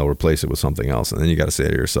want and they'll replace it with something else, and then you got to say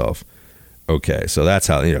to yourself, okay, so that's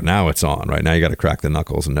how now it's on, right? Now you got to crack the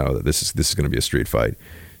knuckles and know that this is going to be a street fight.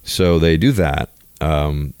 So they do that.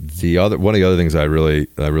 One of the other things I really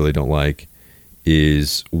don't like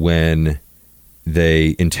is when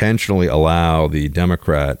they intentionally allow the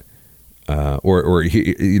Democrat the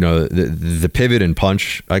pivot and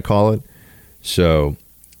punch, I call it. So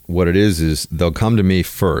what it is they'll come to me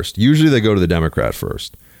first. Usually they go to the Democrat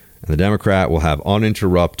first. And the Democrat will have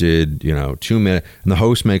uninterrupted, 2 minutes. And the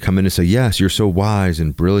host may come in and say, yes, you're so wise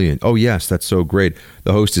and brilliant. Oh, yes, that's so great.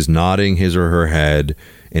 The host is nodding his or her head,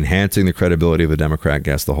 enhancing the credibility of the Democrat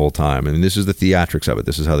guest the whole time. And this is the theatrics of it.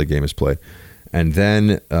 This is how the game is played. And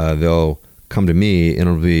then they'll come to me and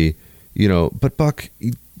it'll be, but Buck,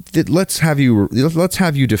 let's have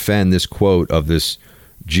you defend this quote of this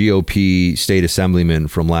GOP state assemblyman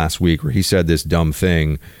from last week where he said this dumb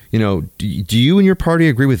thing. Do you and your party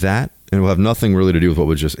agree with that? And it will have nothing really to do with what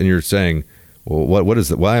was just. And you're saying, well, what is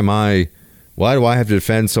that? Why do I have to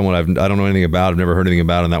defend someone I don't know anything about? I've never heard anything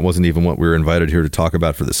about, and that wasn't even what we were invited here to talk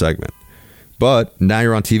about for the segment. But now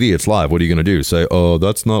you're on TV, it's live. What are you going to do? Say, oh,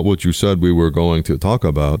 that's not what you said we were going to talk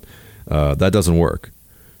about. That doesn't work.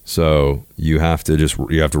 So you have to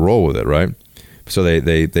roll with it, right? So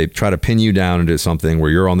they try to pin you down into something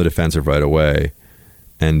where you're on the defensive right away,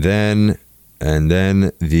 and then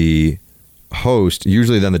the host,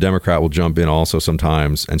 usually then the Democrat will jump in also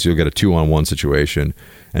sometimes, and so you'll get a 2-on-1 situation.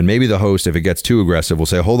 And maybe the host, if it gets too aggressive, will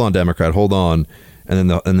say, "Hold on, Democrat, hold on," and then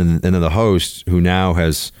the host, who now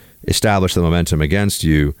has established the momentum against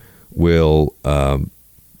you, will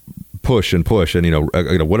push and push, and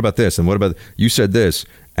what about this, and what about you said this,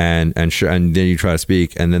 and then you try to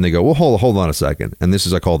speak, and then they go, well, hold on a second, and this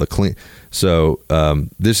is I call the clean. So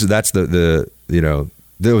this is the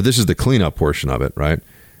cleanup portion of it, right?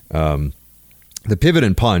 The pivot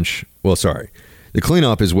and punch. Well, sorry. The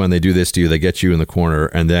cleanup is when they do this to you. They get you in the corner,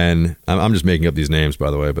 and then I'm just making up these names, by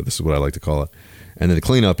the way, but this is what I like to call it. And then the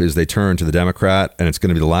cleanup is they turn to the Democrat, and it's going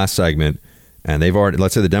to be the last segment. And they've already,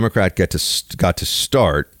 let's say the Democrat got to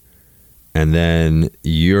start, and then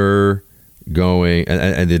you're going,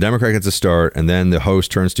 and the Democrat gets to start, and then the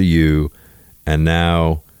host turns to you, and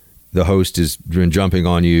now the host has been jumping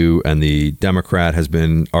on you, and the Democrat has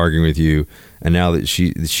been arguing with you, and now that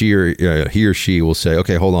he or she will say,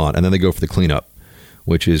 okay, hold on, and then they go for the cleanup,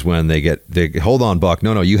 which is when they hold on, Buck.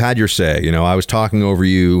 No, you had your say. I was talking over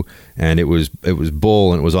you, and it was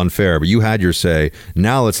bull and it was unfair, but you had your say.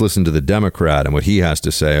 Now let's listen to the Democrat and what he has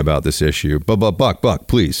to say about this issue. But Buck,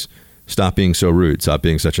 please stop being so rude. Stop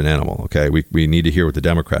being such an animal. Okay, we need to hear what the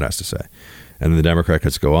Democrat has to say. And then the Democrat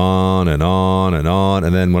gets go on and on and on.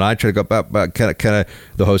 And then when I try to go back,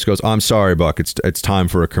 the host goes, I'm sorry, Buck, it's time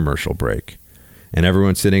for a commercial break. And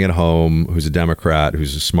everyone sitting at home who's a Democrat,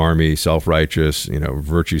 who's a smarmy, self-righteous,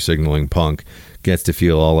 virtue signaling punk, gets to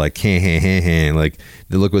feel all like, like,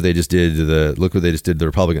 look what they just did to the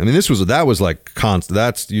Republican. I mean, that was like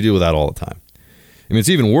constant. You deal with that all the time. I mean, it's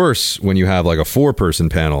even worse when you have like a 4-person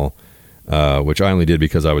panel, which I only did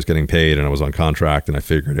because I was getting paid and I was on contract, and I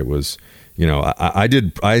figured it was, I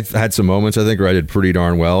had some moments, I think, where I did pretty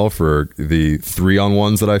darn well for the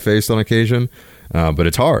 3-on-1s that I faced on occasion. But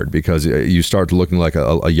it's hard because you start looking like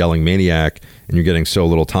a yelling maniac, and you're getting so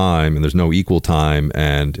little time, and there's no equal time,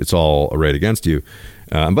 and it's all arrayed against you.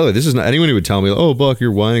 And by the way, this is not anyone who would tell me, "Oh, Buck,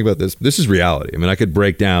 you're whining about this." This is reality. I mean, I could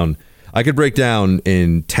break down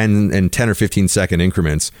in 10 or 15 second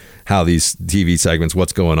increments how these TV segments,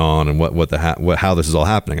 what's going on, and how this is all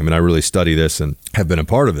happening. I mean, I really study this and have been a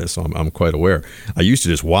part of this, so I'm quite aware. I used to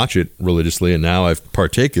just watch it religiously, and now I've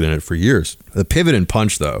partaken in it for years. The pivot and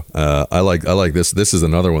punch, though, I like this. This is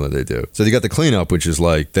another one that they do. So you got the cleanup, which is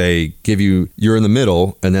like they give you're in the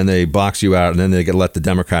middle, and then they box you out, and then they let the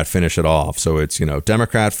Democrat finish it off. So it's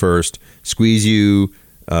Democrat first, squeeze you,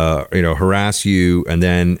 harass you, and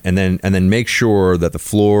then make sure that the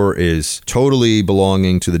floor is totally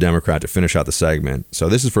belonging to the Democrat to finish out the segment. So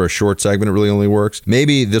this is for a short segment. It really only works.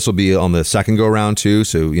 Maybe this will be on the second go round too.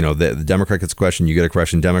 So, the Democrat gets a question, you get a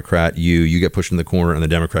question, Democrat, you get pushed in the corner, and the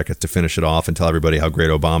Democrat gets to finish it off and tell everybody how great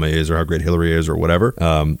Obama is or how great Hillary is or whatever.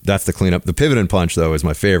 That's the cleanup. The pivot and punch, though, is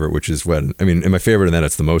my favorite, which is and my favorite in that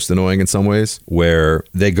it's the most annoying in some ways, where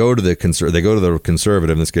they go to the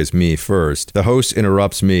conservative, in this case me, first. The host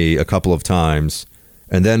interrupts me a couple of times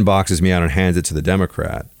and then boxes me out and hands it to the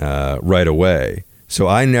Democrat right away. So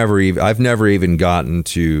I've never even gotten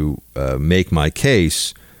to make my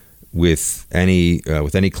case with any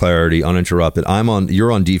clarity, uninterrupted.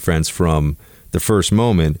 You're on defense from the first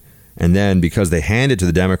moment, and then because they hand it to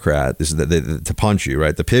the Democrat, this is to punch you,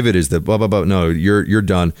 right? The pivot is the blah blah blah. No, you're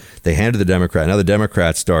done. They hand it to the Democrat. Now the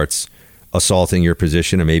Democrat starts assaulting your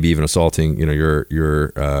position and maybe even assaulting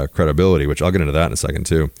your credibility, which I'll get into that in a second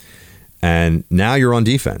too. And now you're on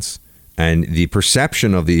defense, and the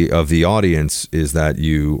perception of the audience is that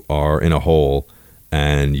you are in a hole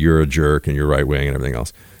and you're a jerk and you're right wing and everything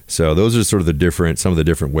else. So those are sort of some of the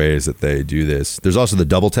different ways that they do this. There's also the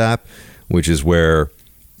double tap, which is where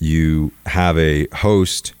you have a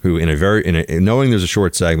host who knowing there's a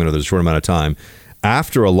short segment or there's a short amount of time,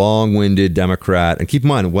 after a long-winded Democrat, and keep in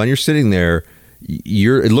mind, when you're sitting there,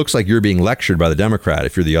 it looks like you're being lectured by the Democrat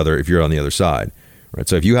if you're on the other side, right?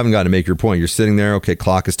 So if you haven't gotten to make your point, you're sitting there, okay,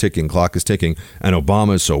 clock is ticking, and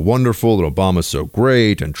Obama is so wonderful, and Obama's so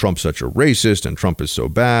great, and Trump's such a racist, and Trump is so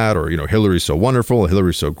bad, or, Hillary's so wonderful, and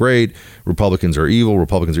Hillary's so great, Republicans are evil,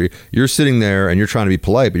 You're sitting there and you're trying to be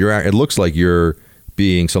polite, but it looks like you're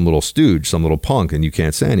being some little stooge, some little punk, and you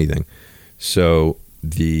can't say anything. So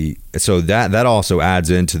that also adds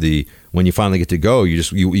into the, when you finally get to go,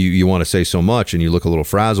 you want to say so much and you look a little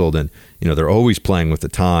frazzled, and they're always playing with the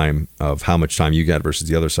time of how much time you get versus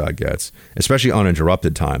the other side gets, especially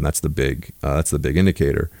uninterrupted time. That's the big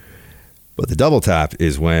indicator. But the double tap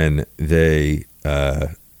is when they go,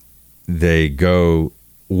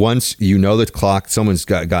 once the clock, someone's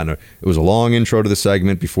it was a long intro to the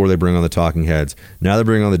segment before they bring on the talking heads. Now they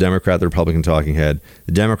bring on the Democrat, the Republican talking head.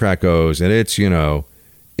 The Democrat goes, and it's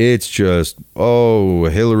just,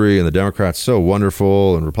 Hillary and the Democrats so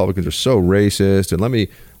wonderful, and Republicans are so racist. And let me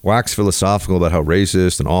wax philosophical about how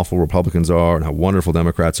racist and awful Republicans are and how wonderful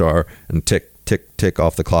Democrats are, and tick, tick, tick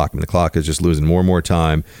off the clock. I mean, the clock is just losing more and more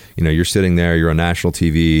time. You're sitting there, you're on national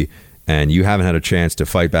TV, and you haven't had a chance to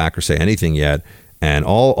fight back or say anything yet. And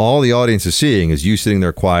all the audience is seeing is you sitting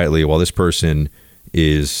there quietly while this person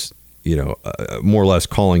is, more or less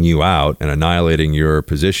calling you out and annihilating your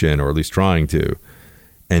position, or at least trying to.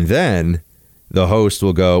 And then the host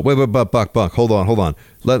will go, wait, Buck, hold on.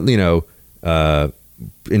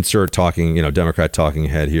 Insert talking, Democrat talking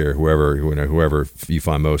head here, whoever you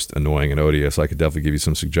find most annoying and odious. I could definitely give you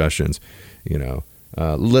some suggestions.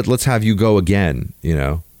 Let's have you go again.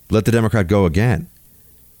 Let the Democrat go again.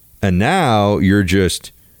 And now you're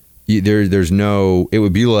just there's no. It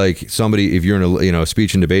would be like somebody, if you're in a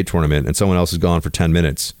speech and debate tournament and someone else is gone for 10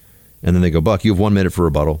 minutes, and then they go, Buck, you have 1 minute for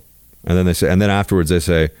rebuttal. And then then afterwards they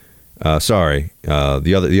say, sorry,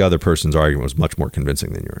 the other person's argument was much more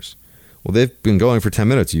convincing than yours. Well, they've been going for 10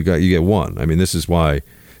 minutes. You get one. I mean, this is why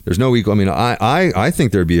there's no equal. I mean, I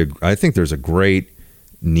think I think there's a great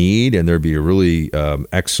need, and there'd be a really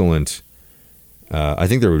excellent. I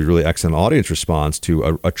think there would be really excellent audience response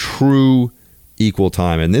to a true equal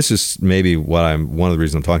time. And this is maybe one of the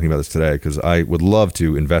reasons I'm talking about this today, because I would love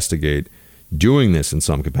to investigate doing this in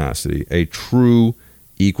some capacity, a true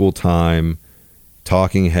equal time,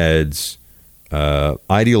 talking heads,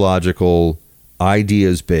 ideological,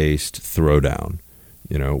 ideas-based throwdown,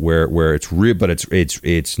 where it's real, but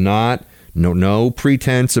it's not no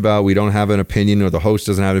pretense about we don't have an opinion or the host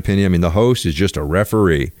doesn't have an opinion. I mean, the host is just a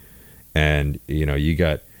referee, and you've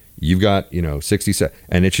got 60 seconds,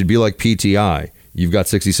 and it should be like PTI. You've got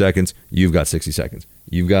 60 seconds. You've got 60 seconds.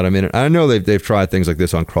 You've got a minute. I know they've tried things like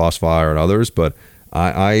this on Crossfire and others, but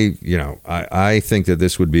I think that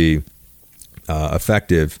this would be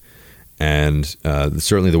effective, and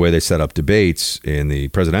certainly the way they set up debates in the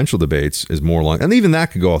presidential debates is more long, and even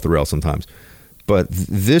that could go off the rails sometimes. But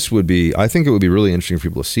this would be, I think it would be really interesting for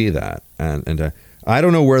people to see that, and I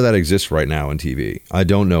don't know where that exists right now on TV. I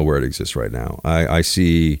don't know where it exists right now. I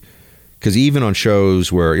see, because even on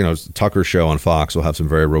shows where, Tucker's show on Fox will have some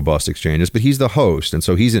very robust exchanges, but he's the host, and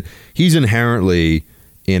so he's inherently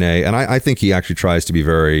and I think he actually tries to be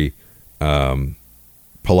very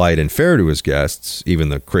polite and fair to his guests, even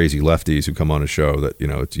the crazy lefties who come on his show that,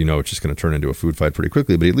 it's just going to turn into a food fight pretty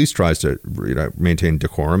quickly, but he at least tries to maintain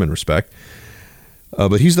decorum and respect.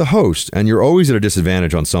 But he's the host, and you're always at a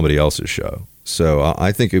disadvantage on somebody else's show. So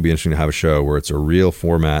I think it'd be interesting to have a show where it's a real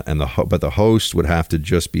format, and but the host would have to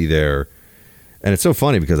just be there. And it's so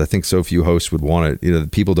funny because I think so few hosts would want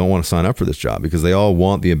it. People don't want to sign up for this job because they all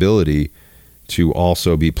want the ability to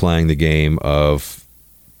also be playing the game of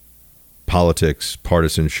politics,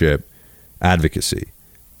 partisanship, advocacy.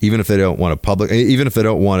 Even if they don't want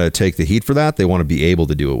to take the heat for that, they want to be able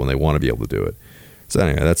to do it when they want to be able to do it. So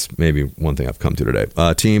anyway, that's maybe one thing I've come to today.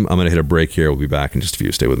 Team, I'm going to hit a break here. We'll be back in just a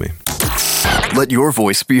few. Stay with me. Let your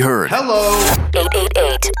voice be heard. Hello.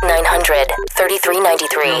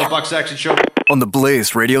 888-900-3393. The Buck Sexton Show. On the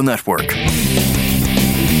Blaze Radio Network.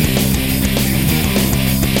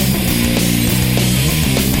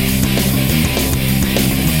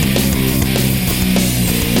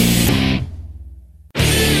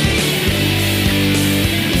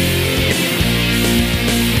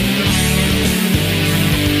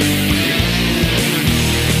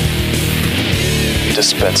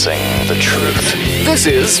 Dispensing the truth. This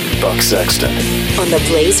is Buck Sexton. On the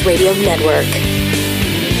Blaze Radio Network.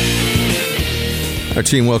 Our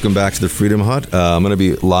team, welcome back to the Freedom Hut. I'm going to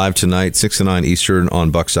be live tonight, 6 to 9 Eastern on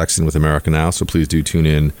Buck Sexton with America Now, so please do tune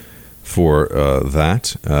in for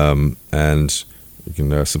that. And you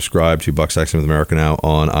can subscribe to Buck Sexton with America Now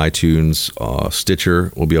on iTunes,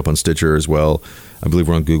 Stitcher. We'll be up on Stitcher as well. I believe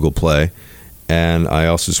we're on Google Play. And I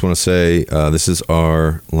also just want to say this is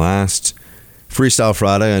our last Freestyle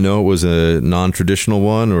Friday. I know it was a non-traditional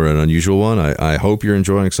one or an unusual one. I hope you're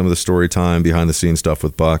enjoying some of the story time, behind-the-scenes stuff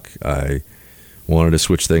with Buck. I wanted to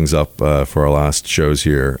switch things up for our last shows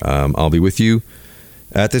here. I'll be with you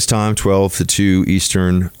at this time, 12 to 2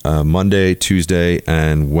 Eastern, Monday, Tuesday,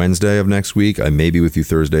 and Wednesday of next week. I may be with you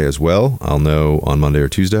Thursday as well. I'll know on Monday or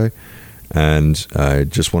Tuesday. And I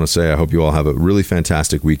just want to say I hope you all have a really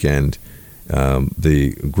fantastic weekend.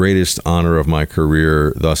 The greatest honor of my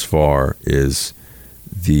career thus far is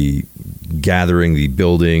the gathering, the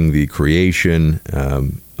building, the creation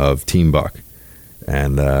of Team Buck.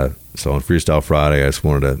 And so on Freestyle Friday, I just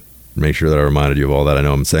wanted to make sure that I reminded you of all that. I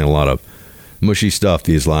know I'm saying a lot of mushy stuff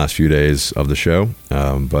these last few days of the show,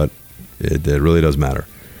 but it really does matter.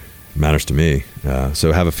 It matters to me.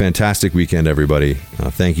 So have a fantastic weekend, everybody.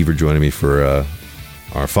 Thank you for joining me for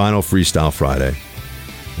our final Freestyle Friday.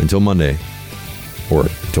 Until Monday, or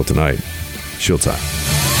until tonight, shield time.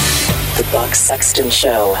 The Buck Sexton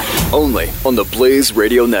Show. Only on the Blaze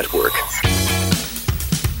Radio Network.